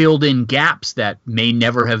filled in gaps that may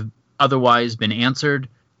never have otherwise been answered,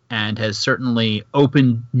 and has certainly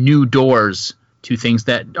opened new doors to things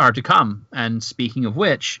that are to come. And speaking of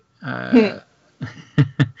which, I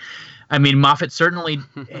mean, Moffat certainly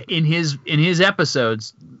in his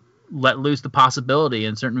episodes let loose the possibility,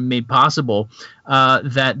 and certainly made possible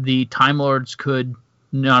that the Time Lords could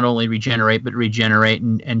not only regenerate, but regenerate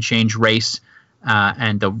and change race.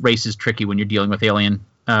 And the race is tricky when you're dealing with alien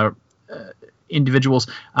individuals,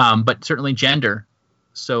 but certainly gender.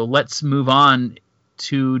 So let's move on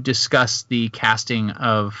to discuss the casting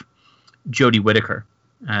of Jodie Whittaker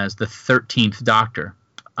as the 13th Doctor.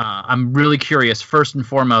 I'm really curious, first and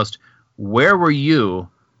foremost, where were you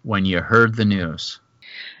when you heard the news?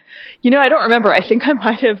 You know, I don't remember. I think I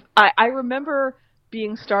might have. I remember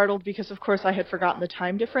being startled because, of course, I had forgotten the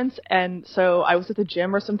time difference, and so I was at the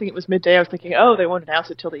gym or something. It was midday. I was thinking, oh, they won't announce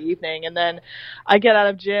it till the evening, and then I get out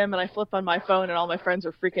of gym and I flip on my phone, and all my friends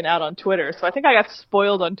are freaking out on Twitter. So I think I got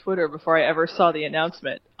spoiled on Twitter before I ever saw the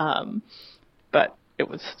announcement. But it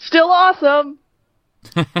was still awesome.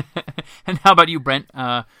 And how about you, Brent?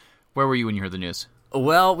 Where were you when you heard the news?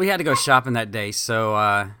 Well, we had to go shopping that day, so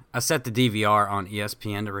I set the DVR on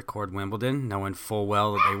ESPN to record Wimbledon, knowing full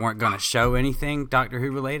well that they weren't going to show anything Doctor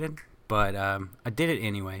Who related, but I did it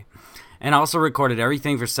anyway. And I also recorded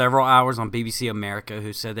everything for several hours on BBC America,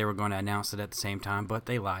 who said they were going to announce it at the same time, but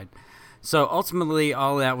they lied. So ultimately,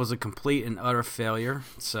 all that was a complete and utter failure.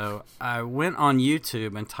 So I went on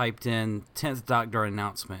YouTube and typed in 10th Doctor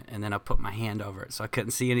announcement, and then I put my hand over it so I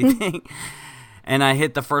couldn't see anything. And I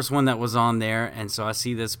hit the first one that was on there, and so I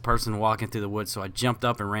see this person walking through the woods, so I jumped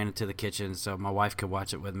up and ran into the kitchen so my wife could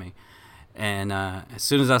watch it with me. And as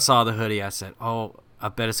soon as I saw the hoodie, I said, oh, I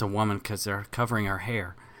bet it's a woman because they're covering her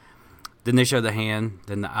hair. Then they show the hand,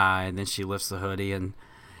 then the eye, and then she lifts the hoodie, and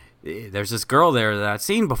there's this girl there that I'd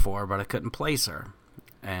seen before, but I couldn't place her.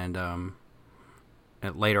 And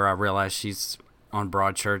later I realized she's on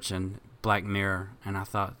Broadchurch and Black Mirror, and I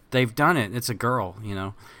thought, they've done it. It's a girl, you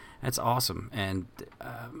know. That's awesome, and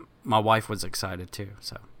my wife was excited too.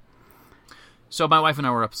 So my wife and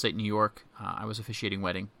I were upstate New York. I was officiating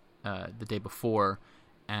wedding the day before,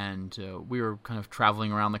 and we were kind of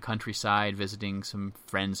traveling around the countryside, visiting some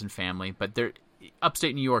friends and family. But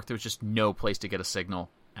upstate New York, there was just no place to get a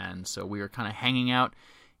signal, and so we were kind of hanging out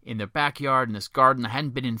in their backyard in this garden I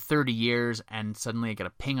hadn't been in 30 years, and suddenly I get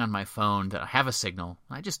a ping on my phone that I have a signal.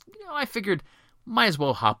 I figured, might as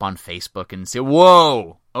well hop on Facebook and say,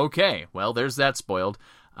 whoa, okay, well, there's that spoiled.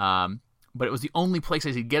 But it was the only place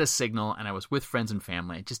I could get a signal, and I was with friends and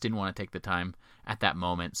family. I just didn't want to take the time at that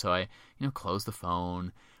moment. So I, closed the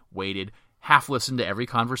phone, waited, half listened to every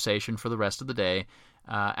conversation for the rest of the day.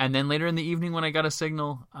 And then later in the evening when I got a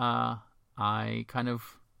signal, I kind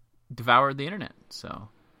of devoured the internet. So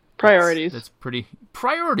priorities. That's pretty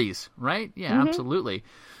priorities, right? Yeah, absolutely.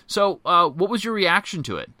 So what was your reaction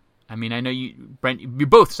to it? I mean, I know Brent, you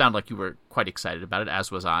both sound like you were quite excited about it, as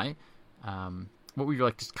was I. What were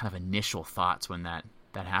your just kind of initial thoughts when that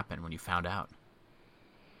happened, when you found out?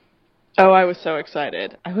 Oh, I was so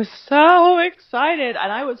excited. And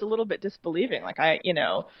I was a little bit disbelieving.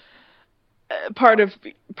 Part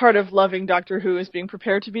of loving Doctor Who is being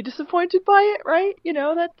prepared to be disappointed by it, right?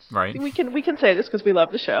 That's right. We can say this because we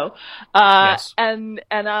love the show. Yes. And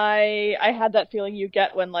I had that feeling you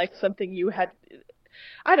get when something you had,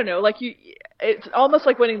 I don't know, it's almost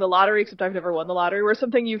like winning the lottery, except I've never won the lottery, where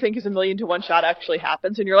something you think is 1,000,000 to 1 shot actually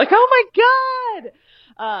happens, and you're like, oh my God!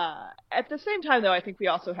 At the same time, though, I think we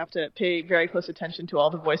also have to pay very close attention to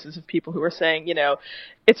all the voices of people who are saying,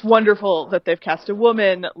 it's wonderful that they've cast a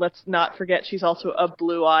woman. Let's not forget she's also a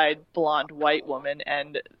blue-eyed, blonde, white woman,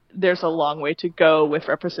 and there's a long way to go with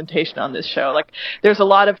representation on this show. There's a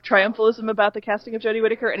lot of triumphalism about the casting of Jodie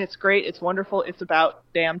Whittaker, and it's great, it's wonderful, it's about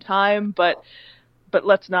damn time, but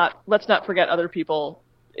let's not forget other people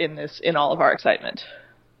in all of our excitement.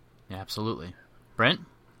 Yeah, absolutely. Brent?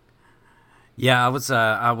 Yeah,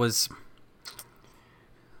 I was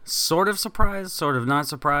sort of surprised, sort of not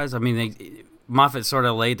surprised. I mean, Moffat sort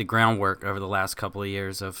of laid the groundwork over the last couple of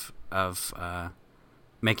years of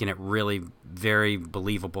making it really very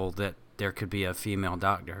believable that there could be a female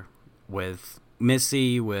Doctor, with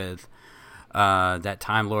Missy, with that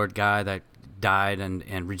Time Lord guy that died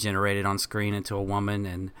and regenerated on screen into a woman,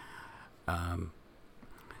 and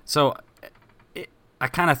so I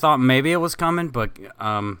kind of thought maybe it was coming, but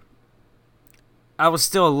I was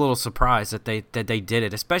still a little surprised that they did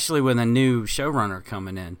it, especially with a new showrunner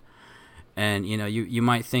coming in. And you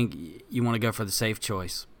might think you want to go for the safe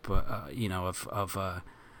choice, but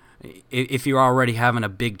if you're already having a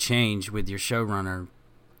big change with your showrunner,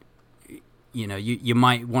 you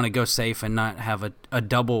might want to go safe and not have a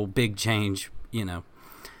double big change.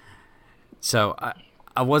 So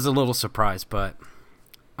I was a little surprised, but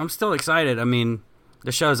I'm still excited. I mean,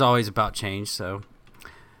 the show's always about change, so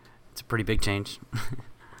it's a pretty big change.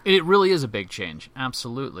 It really is a big change,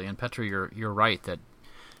 absolutely. And Petra, you're right that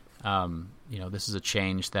this is a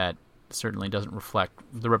change that certainly doesn't reflect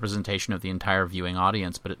the representation of the entire viewing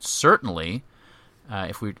audience, but it certainly,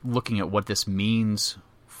 if we're looking at what this means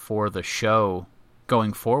for the show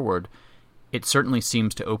going forward, it certainly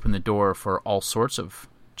seems to open the door for all sorts of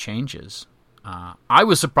changes. I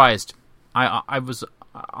was surprised. I was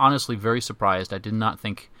honestly very surprised. I did not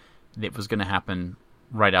think it was going to happen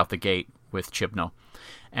right out the gate with Chibnall.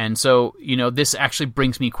 And so, this actually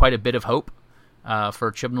brings me quite a bit of hope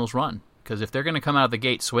for Chibnall's run. Because if they're going to come out of the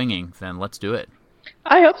gate swinging, then let's do it.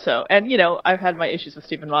 I hope so. And, I've had my issues with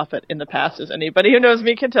Stephen Moffat in the past, as anybody who knows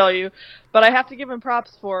me can tell you. But I have to give him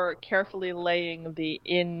props for carefully laying the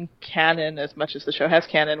in-canon, as much as the show has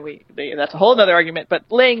canon. That's a whole other argument. But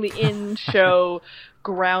laying the in-show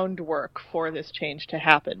groundwork for this change to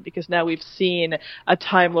happen. Because now we've seen a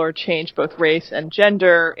Time Lord change both race and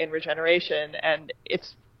gender in Regeneration. And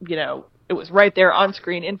it's, it was right there on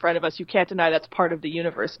screen in front of us. You can't deny that's part of the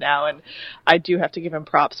universe now. And I do have to give him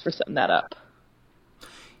props for setting that up.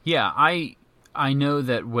 Yeah, I know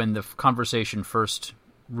that when the conversation first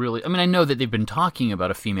really... I mean, I know that they've been talking about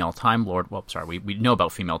a female Time Lord. Well, sorry, we know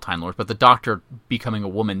about female Time Lords, but the Doctor becoming a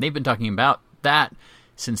woman, they've been talking about that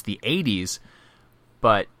since the 80s.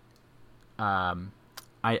 But I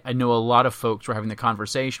know a lot of folks were having the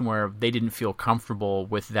conversation where they didn't feel comfortable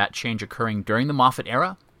with that change occurring during the Moffat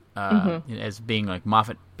era, as being like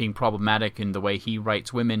Moffat being problematic in the way he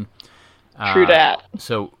writes women. True dat.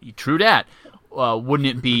 So, true dat. Wouldn't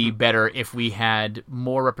it be better if we had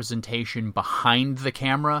more representation behind the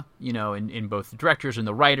camera, in both the directors and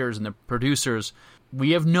the writers and the producers?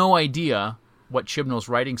 We have no idea what Chibnall's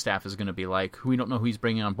writing staff is going to be like. We don't know who he's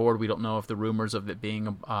bringing on board. We don't know if the rumors of it being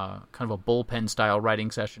kind of a bullpen-style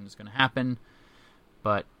writing session is going to happen.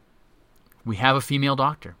 But we have a female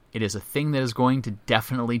Doctor. It is a thing that is going to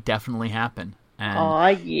definitely happen.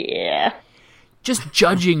 And yeah. Just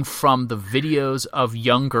judging from the videos of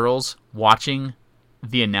young girls watching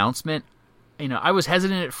the announcement, I was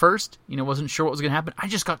hesitant at first, wasn't sure what was going to happen. I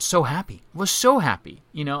just got so happy. Was so happy,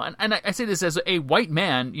 and I say this as a white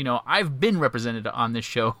man, I've been represented on this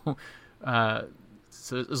show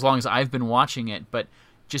so as long as I've been watching it, but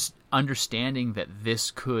just understanding that this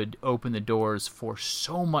could open the doors for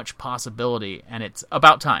so much possibility, and it's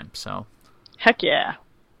about time, so. Heck yeah.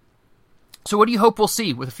 So what do you hope we'll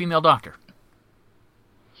see with a female Doctor?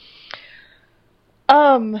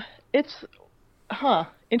 It's,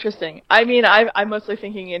 interesting. I mean, I'm mostly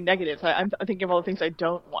thinking in negatives. I'm thinking of all the things I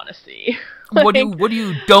don't want to see. What do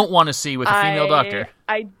you don't want to see with a female Doctor?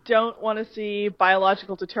 I don't want to see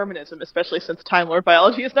biological determinism, especially since Time Lord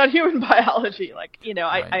biology is not human biology.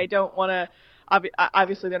 Right. I don't want to,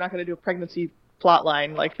 obviously they're not going to do a pregnancy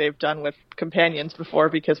plotline like they've done with companions before,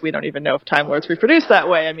 because we don't even know if Time Lords reproduce that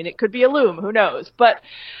way. I mean, it could be a loom, who knows? But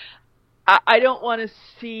I don't want to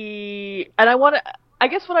see, and I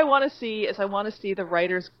guess what I want to see is I want to see the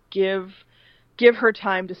writers give her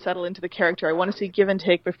time to settle into the character. I want to see give and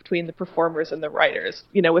take between the performers and the writers.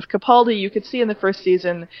 With Capaldi, you could see in his first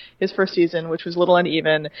season, which was a little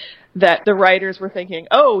uneven, that the writers were thinking,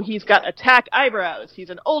 oh, he's got attack eyebrows.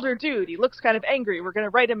 He's an older dude. He looks kind of angry. We're going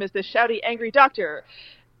to write him as this shouty, angry Doctor.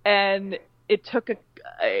 And it took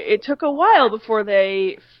a while before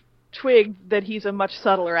they twigged that he's a much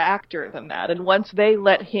subtler actor than that. And once they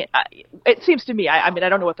let him, it seems to me, I mean, I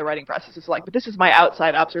don't know what the writing process is like, but this is my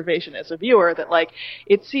outside observation as a viewer, that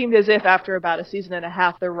it seemed as if after about a season and a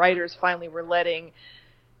half, the writers finally were letting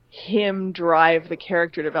him drive the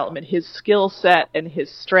character development, his skill set and his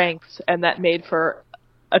strengths, and that made for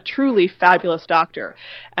a truly fabulous Doctor.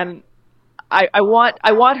 And I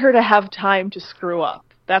want her to have time to screw up.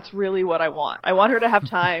 That's really what I want. I want her to have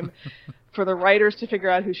time for the writers to figure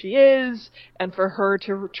out who she is, and for her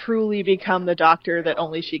to truly become the Doctor that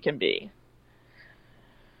only she can be.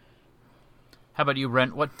 How about you,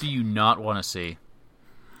 Brent? What do you not want to see?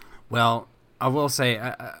 Well, I will say,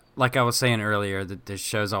 like I was saying earlier, that this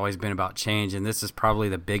show's always been about change, and this is probably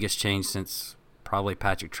the biggest change since probably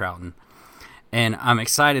Patrick Troughton. And I'm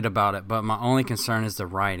excited about it, but my only concern is the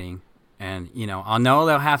writing. And, I know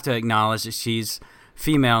they'll have to acknowledge that she's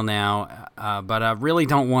female now, but I really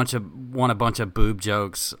don't want a bunch of boob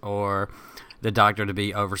jokes or the Doctor to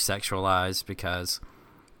be over-sexualized, because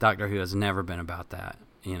Doctor Who has never been about that.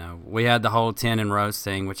 We had the whole 10 and Rose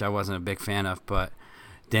thing, which I wasn't a big fan of, but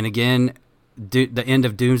then again, the end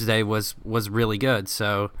of Doomsday was really good.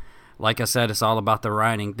 So, like I said, it's all about the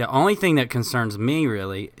writing. The only thing that concerns me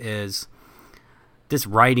really is this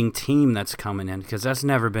writing team that's coming in, because that's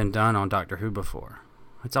never been done on Doctor Who before.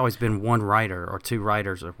 It's always been one writer or two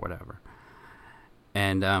writers or whatever.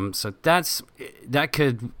 And so that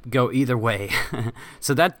could go either way.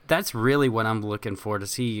 So that's really what I'm looking for, to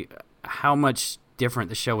see how much different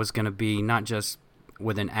the show is going to be, not just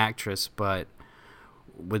with an actress, but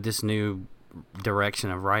with this new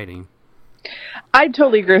direction of writing. I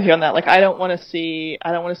totally agree with you on that. I don't want to see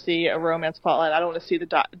a romance plotline. I don't want to see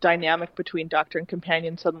the dynamic between Doctor and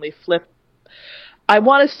companion suddenly flip. I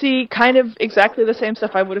want to see kind of exactly the same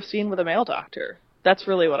stuff I would have seen with a male Doctor. That's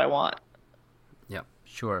really what I want. Yep.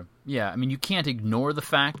 Sure. Yeah. I mean, you can't ignore the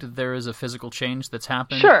fact that there is a physical change that's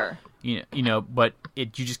happened. Sure. But you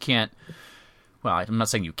just can't. well, I'm not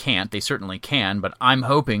saying you can't. They certainly can, but I'm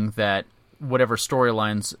hoping that whatever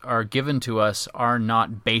storylines are given to us are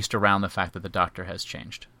not based around the fact that the Doctor has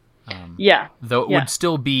changed. Though it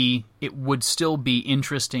would still be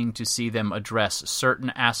interesting to see them address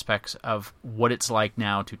certain aspects of what it's like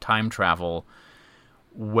now to time travel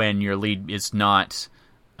when your lead is not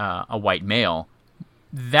a white male.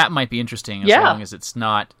 That might be interesting as long as it's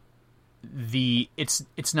not the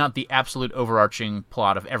absolute overarching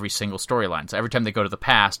plot of every single storyline. So every time they go to the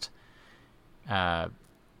past,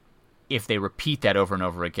 if they repeat that over and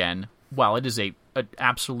over again, while it is an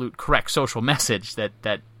absolute correct social message that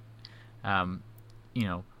women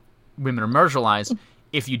are marginalized,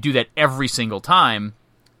 if you do that every single time,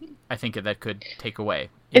 I think that could take away.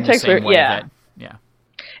 In the same way that.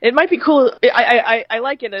 It might be cool. I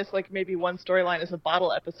like it as like maybe one storyline is a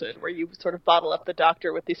bottle episode where you sort of bottle up the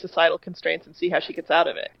Doctor with these societal constraints and see how she gets out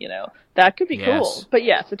of it. That could be cool. But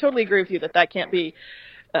yes, I totally agree with you that can't be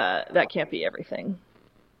everything.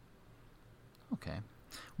 Okay.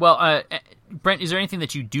 Well, Brent, is there anything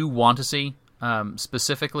that you do want to see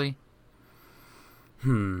specifically?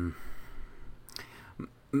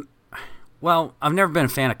 Well, I've never been a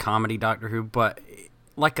fan of comedy Doctor Who, but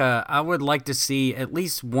I would like to see at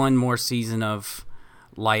least one more season of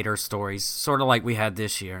lighter stories, sort of like we had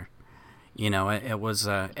this year. It was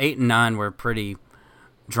 8 and 9 were pretty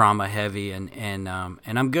drama heavy, and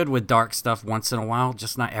I'm good with dark stuff once in a while,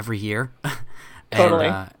 just not every year.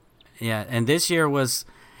 Totally. And this year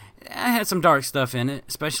I had some dark stuff in it,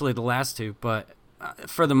 especially the last two, but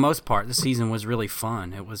for the most part, the season was really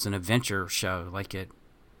fun. It was an adventure show like it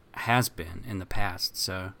has been in the past,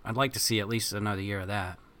 so I'd like to see at least another year of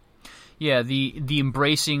that. Yeah, the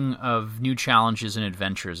embracing of new challenges and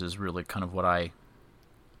adventures is really kind of what I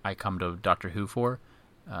come to Doctor Who for.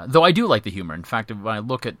 Though I do like the humor. In fact, when I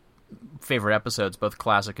look at favorite episodes, both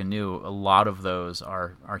classic and new, a lot of those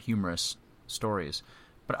are humorous stories.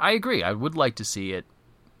 But I agree, I would like to see it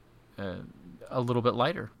a little bit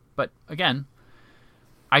lighter. But again,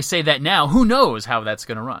 I say that now, who knows how that's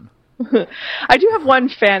going to run. I do have one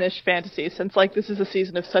fanish fantasy, since this is a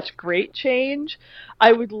season of such great change.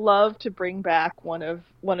 I would love to bring back one of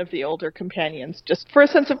the older companions, just for a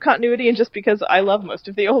sense of continuity, and just because I love most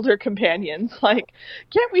of the older companions.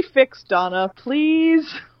 Can't we fix Donna,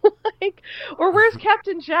 please? Or where's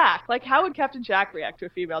Captain Jack? How would Captain Jack react to a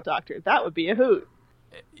female Doctor? That would be a hoot.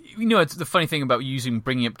 It's the funny thing about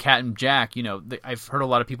bringing up Captain Jack. I've heard a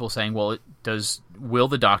lot of people saying, "Well, will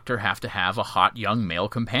the Doctor have to have a hot young male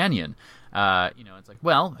companion?" It's like,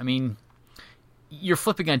 well, I mean, you're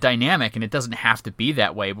flipping a dynamic, and it doesn't have to be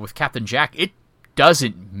that way. But with Captain Jack, it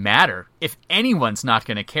doesn't matter. If anyone's not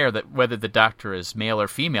going to care that whether the Doctor is male or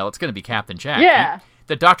female, it's going to be Captain Jack. Yeah,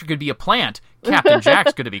 the Doctor could be a plant. Captain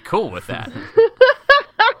Jack's going to be cool with that.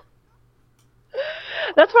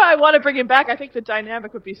 That's why I want to bring him back. I think the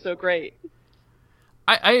dynamic would be so great.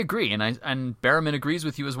 I agree, and Barrowman agrees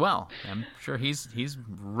with you as well. I'm sure he's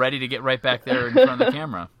ready to get right back there in front of the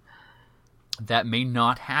camera. That may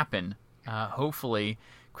not happen. Hopefully,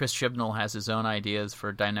 Chris Chibnall has his own ideas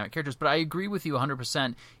for dynamic characters, but I agree with you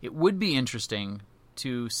 100%. It would be interesting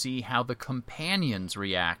to see how the companions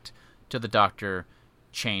react to the Doctor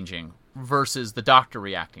changing versus the Doctor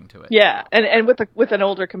reacting to it. Yeah, and with an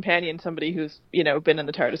older companion, somebody who's been in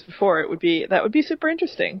the TARDIS before, that would be super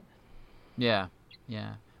interesting. Yeah.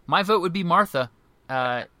 My vote would be Martha.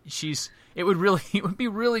 It would be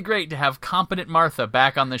really great to have competent Martha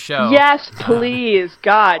back on the show. Yes, please,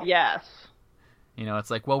 God, yes.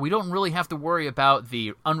 It's like, well, we don't really have to worry about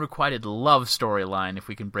the unrequited love storyline if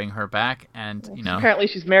we can bring her back, and apparently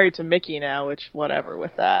she's married to Mickey now, which whatever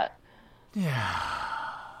with that. Yeah.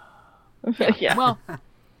 Yeah. Well,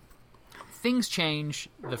 things change.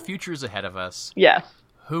 The future is ahead of us. Yes.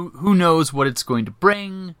 Who knows what it's going to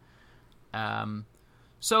bring?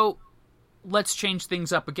 So let's change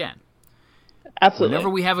things up again. Absolutely. Whenever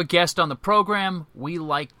we have a guest on the program, we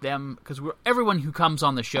like them because everyone who comes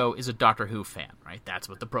on the show is a Doctor Who fan, right? That's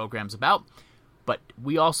what the program's about. But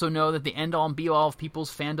we also know that the end-all and be-all of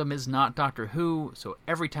people's fandom is not Doctor Who, so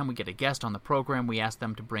every time we get a guest on the program, we ask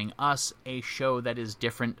them to bring us a show that is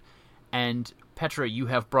different. And Petra, you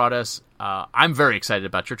have brought us, I'm very excited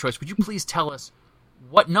about your choice. Would you please tell us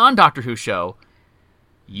what non-Doctor Who show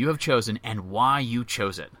you have chosen and why you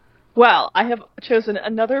chose it? Well, I have chosen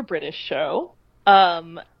another British show,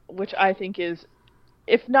 which I think is,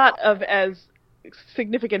 if not of as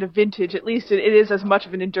significant a vintage, at least it is as much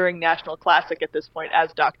of an enduring national classic at this point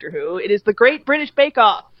as Doctor Who. It is The Great British Bake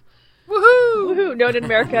Off. Woohoo! Woohoo! Known in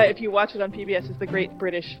America, if you watch it on PBS, as The Great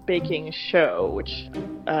British Baking Show, which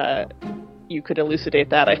you could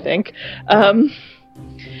elucidate that, I think.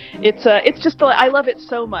 It's just I love it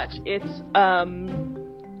so much.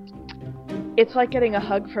 It's like getting a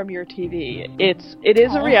hug from your TV. It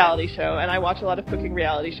is a reality show, and I watch a lot of cooking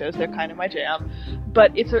reality shows. They're kind of my jam.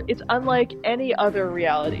 But it's unlike any other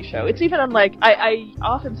reality show. It's even unlike, I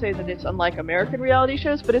often say that it's unlike American reality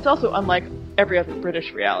shows, but it's also unlike every other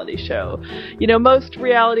British reality show. You know, most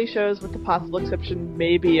reality shows, with the possible exception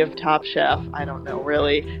maybe of Top Chef, I don't know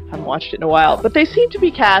really, haven't watched it in a while, but they seem to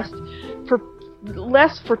be cast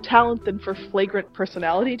less for talent than for flagrant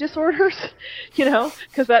personality disorders, you know,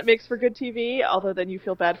 because that makes for good TV, although then you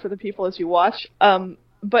feel bad for the people as you watch.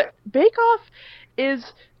 But Bake Off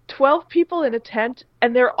is 12 people in a tent,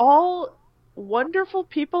 and they're all wonderful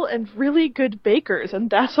people and really good bakers, and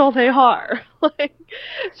that's all they are. Like,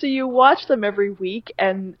 so you watch them every week,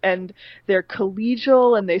 and they're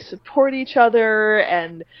collegial, and they support each other,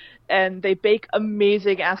 and they bake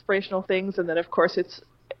amazing aspirational things. And then of course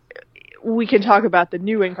we can talk about the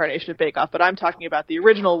new incarnation of Bake Off, but I'm talking about the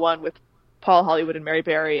original one with Paul Hollywood and Mary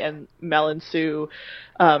Berry and Mel and Sue,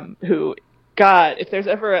 who, God, if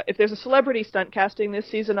there's a celebrity stunt casting this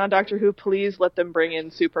season on Doctor Who, please let them bring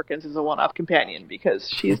in Sue Perkins as a one-off companion, because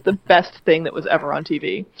she's the best thing that was ever on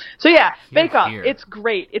TV. So yeah, Bake Off, it's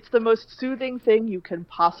great. It's the most soothing thing you can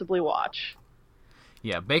possibly watch.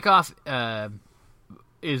 Yeah, Bake Off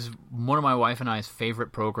is one of my wife and I's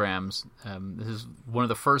favorite programs. This is one of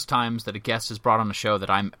the first times that a guest is brought on a show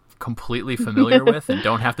that I'm completely familiar with and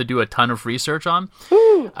don't have to do a ton of research on.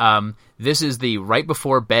 This is the right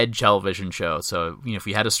before bed television show. So, you know, if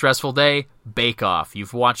you had a stressful day, Bake Off.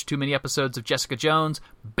 You've watched too many episodes of Jessica Jones,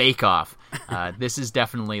 Bake Off. This is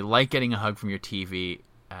definitely like getting a hug from your TV.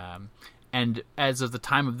 And as of the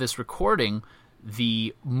time of this recording,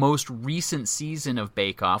 the most recent season of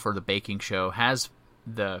Bake Off, or the baking show, has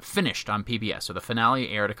finished on PBS. So the finale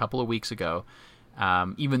aired a couple of weeks ago,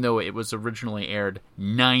 even though it was originally aired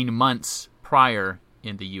 9 months prior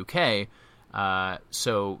in the UK.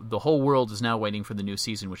 So the whole world is now waiting for the new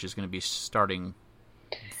season, which is going to be starting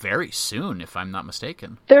very soon, if I'm not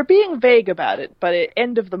mistaken. They're being vague about it, but at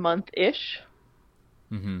end of the month-ish.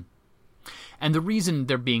 Mm-hmm. And the reason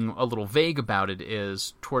they're being a little vague about it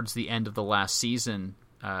is towards the end of the last season,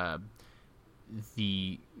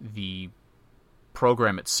 the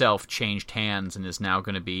program itself changed hands and is now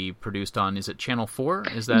going to be produced on, is it Channel 4?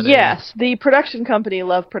 Is that Yes, the production company,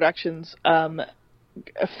 Love Productions,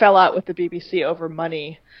 fell out with the BBC over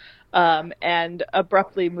money, and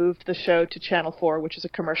abruptly moved the show to Channel 4, which is a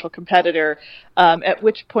commercial competitor, at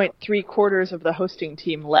which point 3/4 of the hosting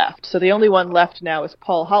team left. So the only one left now is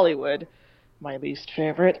Paul Hollywood, my least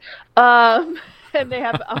favorite, and they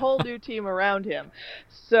have a whole new team around him.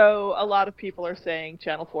 So a lot of people are saying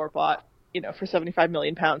Channel 4 bought, you know, for £75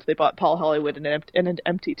 million, they bought Paul Hollywood in an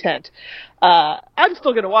empty tent. I'm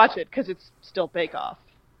still going to watch it because it's still Bake Off.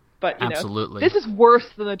 But, you Absolutely. know, this is worse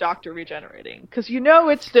than The Doctor regenerating, because you know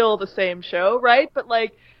it's still the same show, right? But,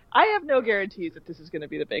 like, I have no guarantees that this is going to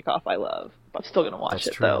be the Bake Off I love. I'm still going to watch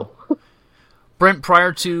it, though. Brent,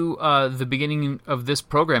 prior to the beginning of this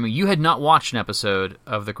programming, you had not watched an episode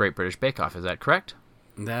of The Great British Bake Off. Is that correct?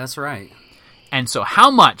 That's right. And so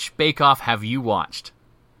how much Bake Off have you watched?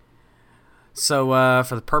 So,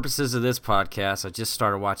 for the purposes of this podcast, I just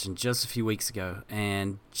started watching just a few weeks ago,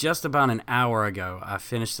 and just about an hour ago, I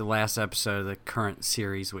finished the last episode of the current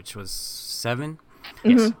series, which was 7.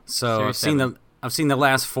 Yes. So I've seen the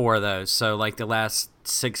last 4 of those. So, like, the last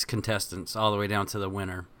 6 contestants, all the way down to the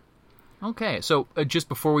winner. Okay, so just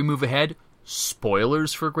before we move ahead,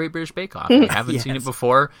 spoilers for Great British Bake Off. If you haven't seen it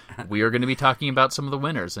before, we are going to be talking about some of the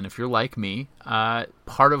winners. And if you're like me,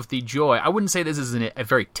 part of the joy, I wouldn't say this is a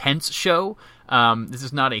very tense show. This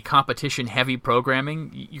is not a competition-heavy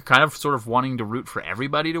programming. You're kind of sort of wanting to root for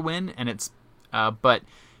everybody to win, and it's. But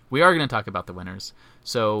we are going to talk about the winners.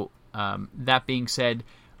 So that being said,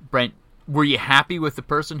 Brent, were you happy with the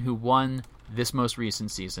person who won this most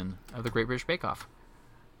recent season of the Great British Bake Off?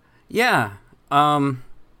 Yeah.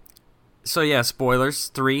 So yeah, spoilers.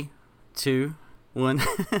 3, 2, 1.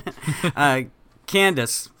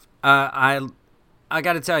 Candace, I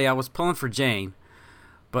got to tell you, I was pulling for Jane,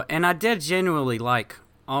 and I did genuinely like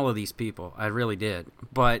all of these people. I really did.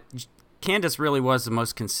 But Candace really was the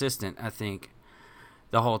most consistent, I think,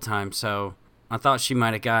 the whole time. So I thought she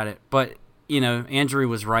might have got it. But you know, Andrew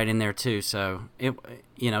was right in there too. So it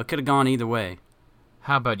could have gone either way.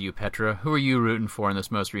 How about you, Petra? Who are you rooting for in this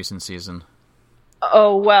most recent season?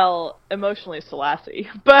 Oh, well, emotionally Selassie.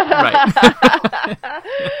 But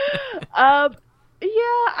right. Yeah,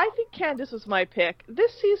 I think Candace was my pick.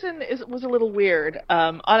 This season was a little weird.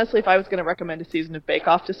 Honestly, if I was going to recommend a season of Bake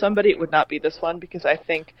Off to somebody, it would not be this one because I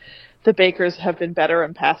think the bakers have been better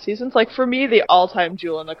in past seasons. Like, for me, the all-time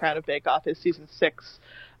jewel in the crown of Bake Off is season 6,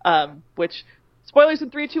 which, spoilers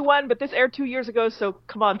in 3, 2, 1, but this aired 2 years ago, so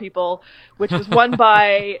come on, people, which was won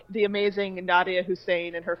by the amazing Nadia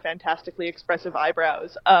Hussein and her fantastically expressive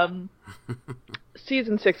eyebrows.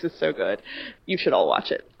 Season 6 is so good. You should all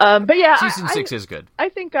watch it. But yeah, Season 6 is good. I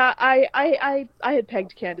think I had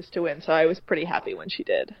pegged Candace to win, so I was pretty happy when she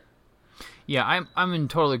did. Yeah, I'm in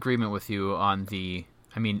total agreement with you on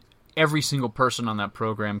every single person on that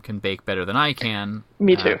program can bake better than I can.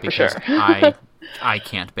 Me too, for sure. I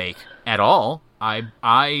can't bake at all.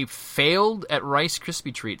 I failed at Rice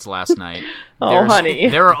Krispie treats last night. Honey.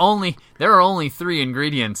 There are only 3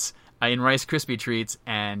 ingredients in Rice Krispie treats,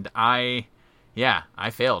 and I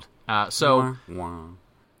failed. But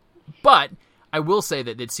I will say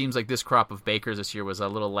that it seems like this crop of bakers this year was a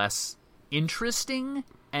little less interesting,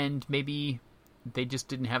 and maybe they just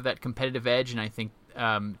didn't have that competitive edge. And I think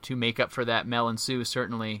to make up for that, Mel and Sue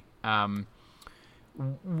certainly.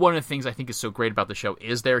 One of the things I think is so great about the show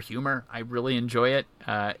is their humor. I really enjoy it.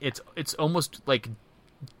 It's almost like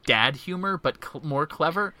dad humor, but more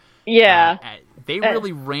clever. Yeah, they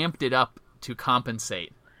really ramped it up to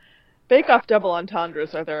compensate. Bake Off double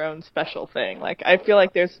entendres are their own special thing. Like, I feel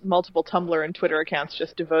like there's multiple Tumblr and Twitter accounts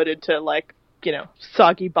just devoted to, like,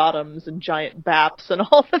 soggy bottoms and giant baps and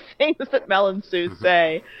all the things that Mel and Sue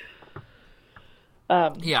say.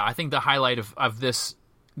 Yeah, I think the highlight of this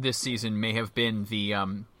season may have been the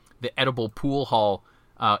edible pool hall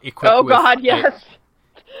equipped with... Oh, God, yes.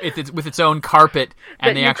 With its own carpet,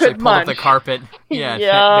 and they actually pull up the carpet.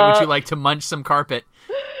 Yeah, would you like to munch some carpet?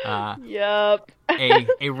 Yep.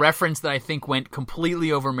 a reference that I think went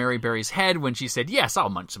completely over Mary Berry's head when she said, "Yes, I'll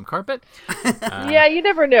munch some carpet." Yeah, you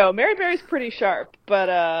never know. Mary Berry's pretty sharp, but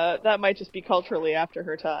that might just be culturally after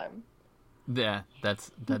her time. Yeah,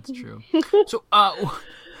 that's true. So,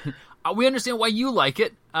 we understand why you like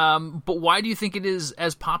it, but why do you think it is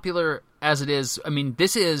as popular as it is? I mean,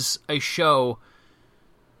 this is a show.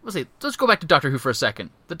 Let's go back to Doctor Who for a second.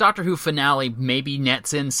 The Doctor Who finale maybe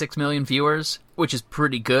nets in 6 million viewers, which is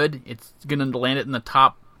pretty good. It's going to land it in the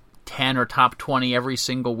top 10 or top 20 every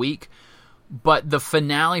single week. But the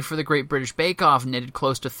finale for the Great British Bake Off netted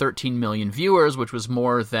close to 13 million viewers, which was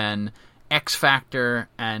more than X Factor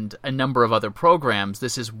and a number of other programs.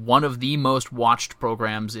 This is one of the most watched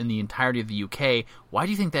programs in the entirety of the UK. Why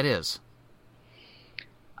do you think that is?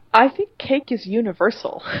 I think cake is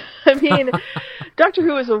universal. I mean, Doctor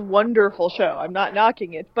Who is a wonderful show. I'm not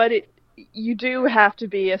knocking it, but you do have to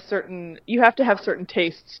be you have to have certain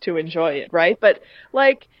tastes to enjoy it, right? But,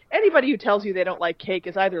 like, anybody who tells you they don't like cake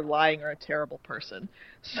is either lying or a terrible person.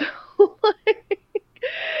 So,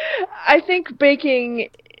 I think baking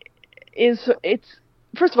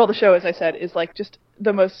first of all, the show, as I said, is like just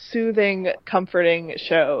the most soothing, comforting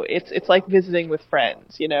show. It's like visiting with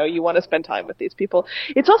friends, you want to spend time with these people.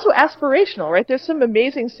 It's also aspirational, right? There's some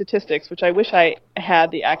amazing statistics, which I wish I had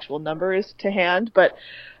the actual numbers to hand, but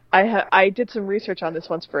I did some research on this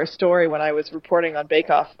once for a story when I was reporting on Bake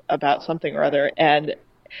Off about something or other, and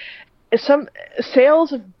some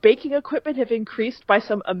sales of baking equipment have increased by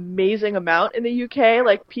some amazing amount in the UK.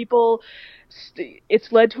 Like, people,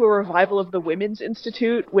 it's led to a revival of the Women's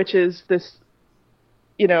Institute, which is this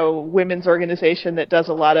women's organization that does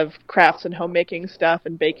a lot of crafts and homemaking stuff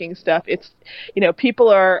and baking stuff. It's, people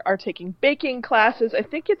are taking baking classes. I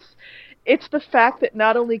think it's the fact that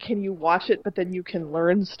not only can you watch it, but then you can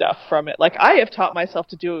learn stuff from it. Like, I have taught myself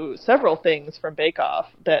to do several things from Bake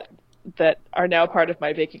Off that are now part of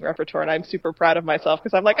my baking repertoire, and I'm super proud of myself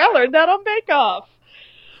because I'm like, I learned that on Bake Off.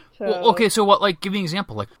 So, well, okay, so what? Like, give me an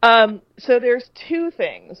example. Like, so there's 2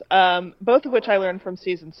 things, both of which I learned from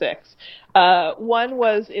season 6. One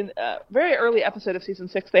was in a very early episode of season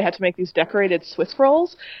 6. They had to make these decorated Swiss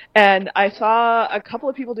rolls, and I saw a couple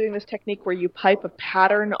of people doing this technique where you pipe a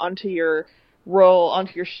pattern onto your roll,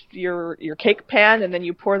 onto your cake pan, and then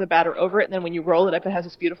you pour the batter over it, and then when you roll it up, it has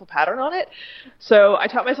this beautiful pattern on it. So I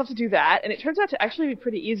taught myself to do that, and it turns out to actually be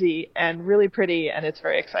pretty easy and really pretty, and it's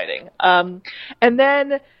very exciting. And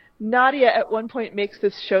then Nadia at one point makes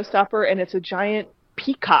this showstopper, and it's a giant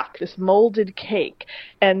peacock, this molded cake,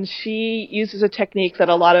 and she uses a technique that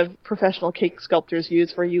a lot of professional cake sculptors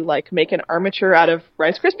use where you, like, make an armature out of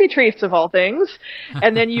Rice Krispie treats, of all things,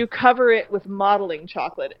 and then you cover it with modeling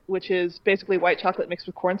chocolate, which is basically white chocolate mixed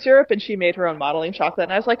with corn syrup, and she made her own modeling chocolate,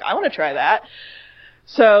 and I was like, I want to try that.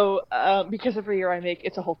 So, because every year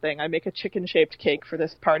it's a whole thing, I make a chicken-shaped cake for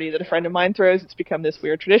this party that a friend of mine throws. It's become this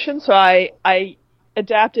weird tradition, so I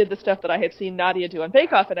adapted the stuff that I had seen Nadia do on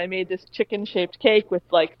Bake Off, and I made this chicken-shaped cake with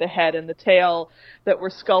like the head and the tail that were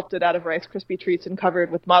sculpted out of Rice Krispie treats and covered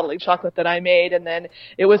with modeling chocolate that I made, and then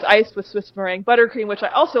it was iced with Swiss meringue buttercream, which I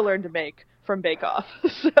also learned to make from Bake Off.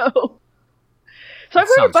 So I've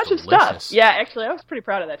learned a bunch of stuff. Yeah, actually, I was pretty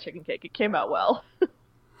proud of that chicken cake. It came out well.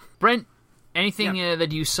 Brent, anything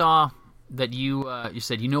that you saw that you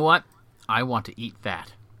said, you know what, I want to eat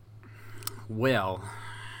that? Well,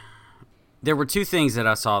 there were two things that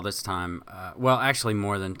I saw this time. Well, actually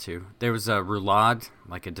more than two. There was a roulade,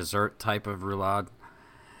 like a dessert type of roulade.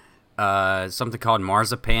 Something called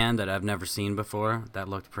marzipan that I've never seen before. That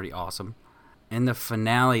looked pretty awesome. In the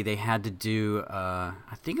finale, they had to do,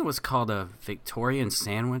 I think it was called a Victorian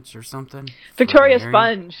sandwich or something. Victoria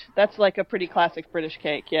Sponge. That's like a pretty classic British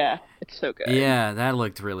cake, yeah. It's so good. Yeah, that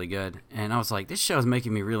looked really good. And I was like, this show is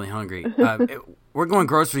making me really hungry. We're going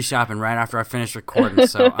grocery shopping right after I finish recording,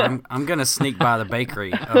 so I'm going to sneak by the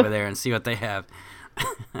bakery over there and see what they have.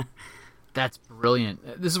 That's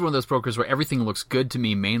brilliant. This is one of those brokers where everything looks good to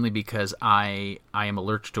me, mainly because I am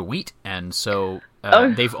allergic to wheat, and so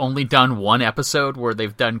they've only done one episode where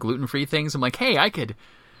they've done gluten-free things. I'm like, hey, I could,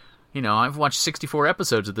 I've watched 64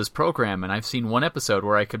 episodes of this program, and I've seen one episode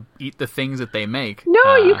where I could eat the things that they make.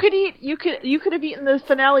 No, you could have eaten the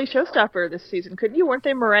finale showstopper this season, couldn't you? Weren't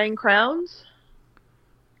they meringue crowns?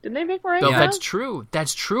 Didn't they make meringue? No, that's true.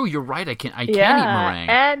 That's true. You're right. I can't eat meringue.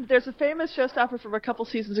 And there's a famous showstopper from a couple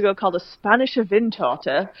seasons ago called a Spanish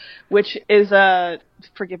Windtorte, which is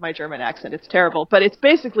forgive my German accent, it's terrible, but it's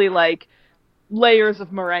basically like layers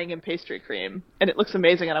of meringue and pastry cream, and it looks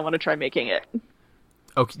amazing, and I want to try making it.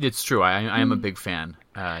 Okay, it's true. I am a big fan.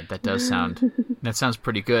 That sounds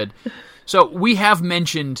pretty good. So we have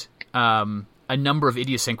mentioned a number of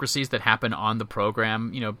idiosyncrasies that happen on the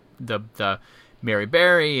program. The Mary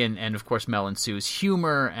Berry and of course Mel and Sue's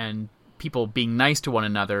humor and people being nice to one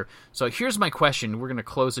another. So here's my question. We're going to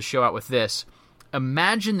close the show out with this.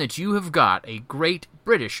 Imagine that you have got a Great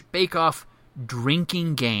British Bake Off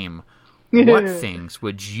drinking game. What things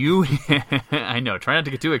would you... I know, try not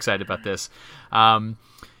to get too excited about this.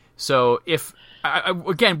 So if... I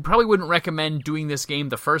again, probably wouldn't recommend doing this game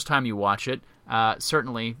the first time you watch it.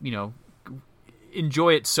 Certainly,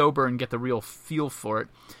 enjoy it sober and get the real feel for it.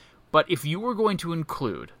 But if you were going to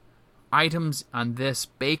include items on this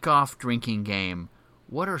Bake Off drinking game,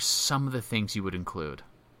 what are some of the things you would include?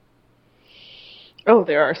 Oh,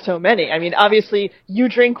 there are so many. I mean, obviously, you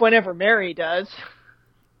drink whenever Mary does.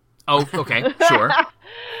 Oh, okay, sure.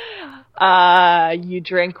 You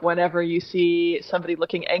drink whenever you see somebody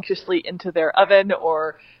looking anxiously into their oven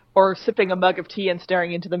or sipping a mug of tea and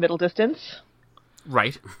staring into the middle distance.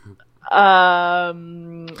 Right.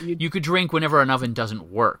 You could drink whenever an oven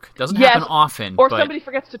doesn't work. Doesn't happen often. Or somebody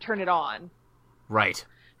forgets to turn it on. Right.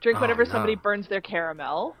 Drink whenever somebody burns their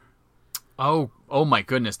caramel. Oh my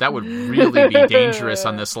goodness, that would really be dangerous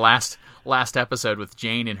on this last episode with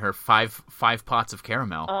Jane and her five pots of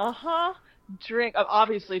caramel.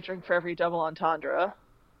 Obviously drink for every double entendre.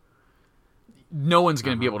 No one's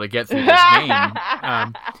going to be able to get through this game.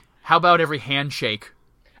 How about every handshake?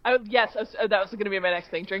 Yes, that was going to be my next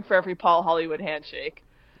thing. Drink for every Paul Hollywood handshake,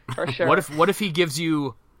 for sure. What if he gives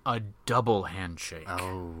you a double handshake?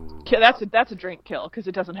 Oh, that's a drink kill because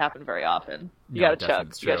it doesn't happen very often. You got to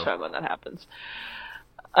chug. You got to chug when that happens.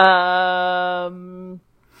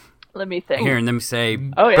 Let me think. Hearing them say,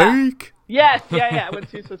 "Bake." Yes, yeah. When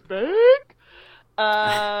Sue says "bake."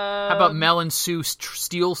 How about Mel and Sue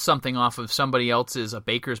steal something off of somebody else's a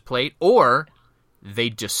baker's plate, or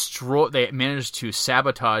they managed to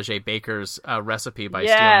sabotage a baker's recipe by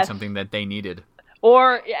stealing something that they needed.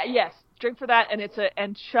 Or drink for that,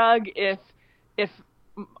 and chug if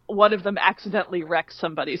one of them accidentally wrecks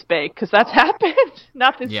somebody's bake, because that's happened.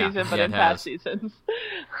 Not this season, but in past seasons.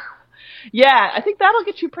 Yeah, I think that'll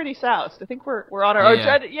get you pretty soused. I think we're on our own.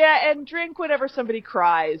 And drink whenever somebody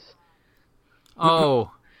cries.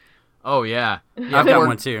 Oh yeah. I've got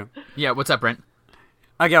one too. Yeah, what's up, Brent?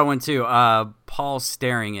 I got one too. Paul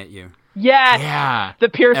staring at you. Yes. Yeah. The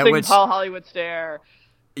piercing Paul Hollywood stare.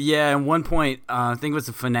 Yeah, at one point, I think it was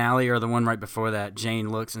the finale or the one right before that, Jane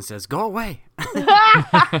looks and says, "Go away." Oh,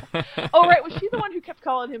 right. Was she the one who kept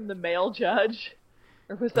calling him the male judge?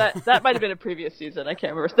 Or was that might have been a previous season? I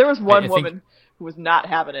can't remember. There was one woman who was not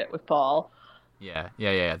having it with Paul. Yeah.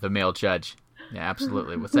 The male judge. Yeah,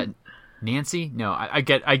 absolutely. What's that? Nancy? No, I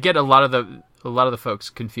get a lot of the folks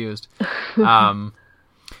confused.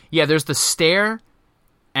 There's the stare,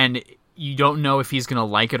 and you don't know if he's gonna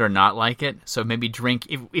like it or not like it. So maybe drink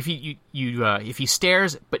if he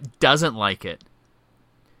stares but doesn't like it.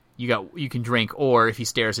 you can drink, or if he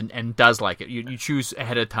stares and does like it, you choose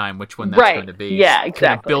ahead of time which one that's going to be. Yeah,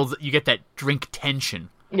 exactly. Kind of you get that drink tension.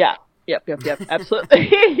 Yeah. Yep.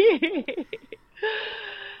 Absolutely.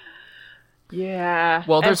 Yeah.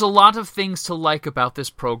 Well, there's a lot of things to like about this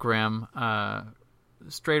program,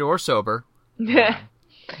 straight or sober. The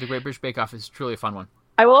Great British Bake Off is truly a fun one.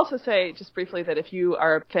 I will also say, just briefly, that if you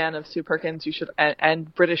are a fan of Sue Perkins, you should,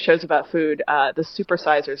 and British shows about food, The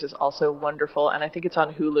Supersizers is also wonderful, and I think it's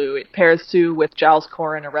on Hulu. It pairs Sue with Giles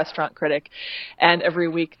Corrin, a restaurant critic, and every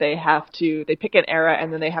week they pick an era,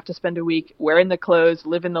 and then they have to spend a week wearing the clothes,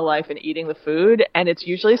 living the life, and eating the food, and it's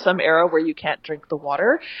usually some era where you can't drink the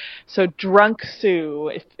water. So Drunk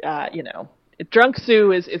Sue, Drunk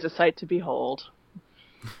Sue is a sight to behold.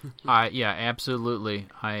 Yeah, absolutely.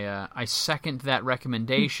 I second that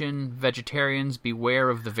recommendation. Vegetarians,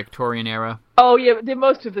 beware of the Victorian era. Oh yeah,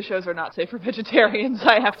 most of the shows are not safe for vegetarians.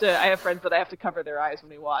 I have friends that I have to cover their eyes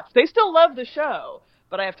when we watch. They still love the show,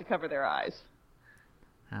 but I have to cover their eyes.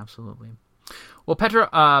 Absolutely. Well, Petra,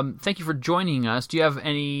 thank you for joining us. Do you have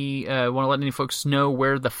any want to let any folks know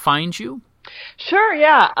where to find you? Sure,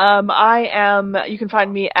 yeah. You can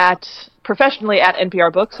find me professionally at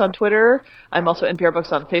NPR Books on Twitter. I'm also NPR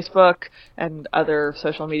Books on Facebook and other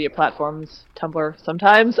social media platforms, Tumblr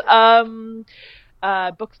sometimes.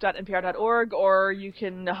 Books.npr.org, or you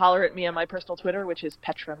can holler at me on my personal Twitter, which is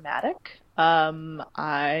Petramatic.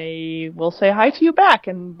 I will say hi to you back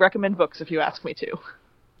and recommend books if you ask me to.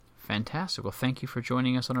 Fantastic. Well, thank you for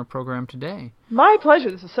joining us on our program today. My pleasure.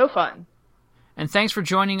 This is so fun. And thanks for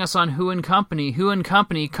joining us on Who and Company. Who and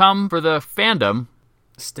Company, come for the fandom.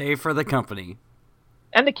 Stay for the company.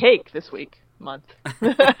 And the cake this month.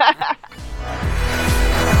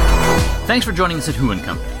 Thanks for joining us at Who and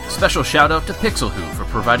Company. Special shout out to Pixel Who for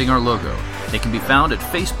providing our logo. They can be found at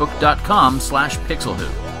facebook.com/pixelwho.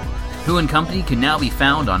 Who and Company can now be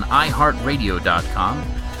found on iHeartRadio.com,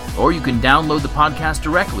 or you can download the podcast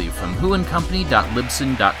directly from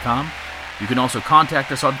whoandcompany.libsyn.com. You can also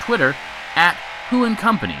contact us on Twitter at Who and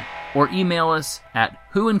Company, or email us at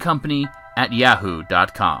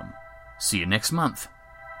whoandcompany@yahoo.com. See you next month.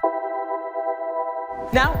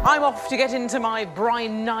 Now I'm off to get into my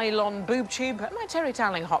brine nylon boob tube and my terry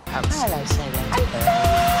toweling hot pants. Hello, sailor. And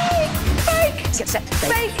bake! Get set.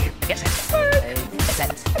 Bake! Get set. Bake! Get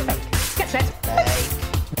set. Bake! Get set. Bake!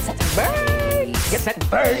 Get set. Bake! Get set.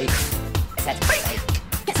 Bake! Get set. Bake!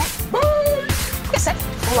 Get set. Bake! Get set.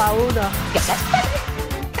 Get set.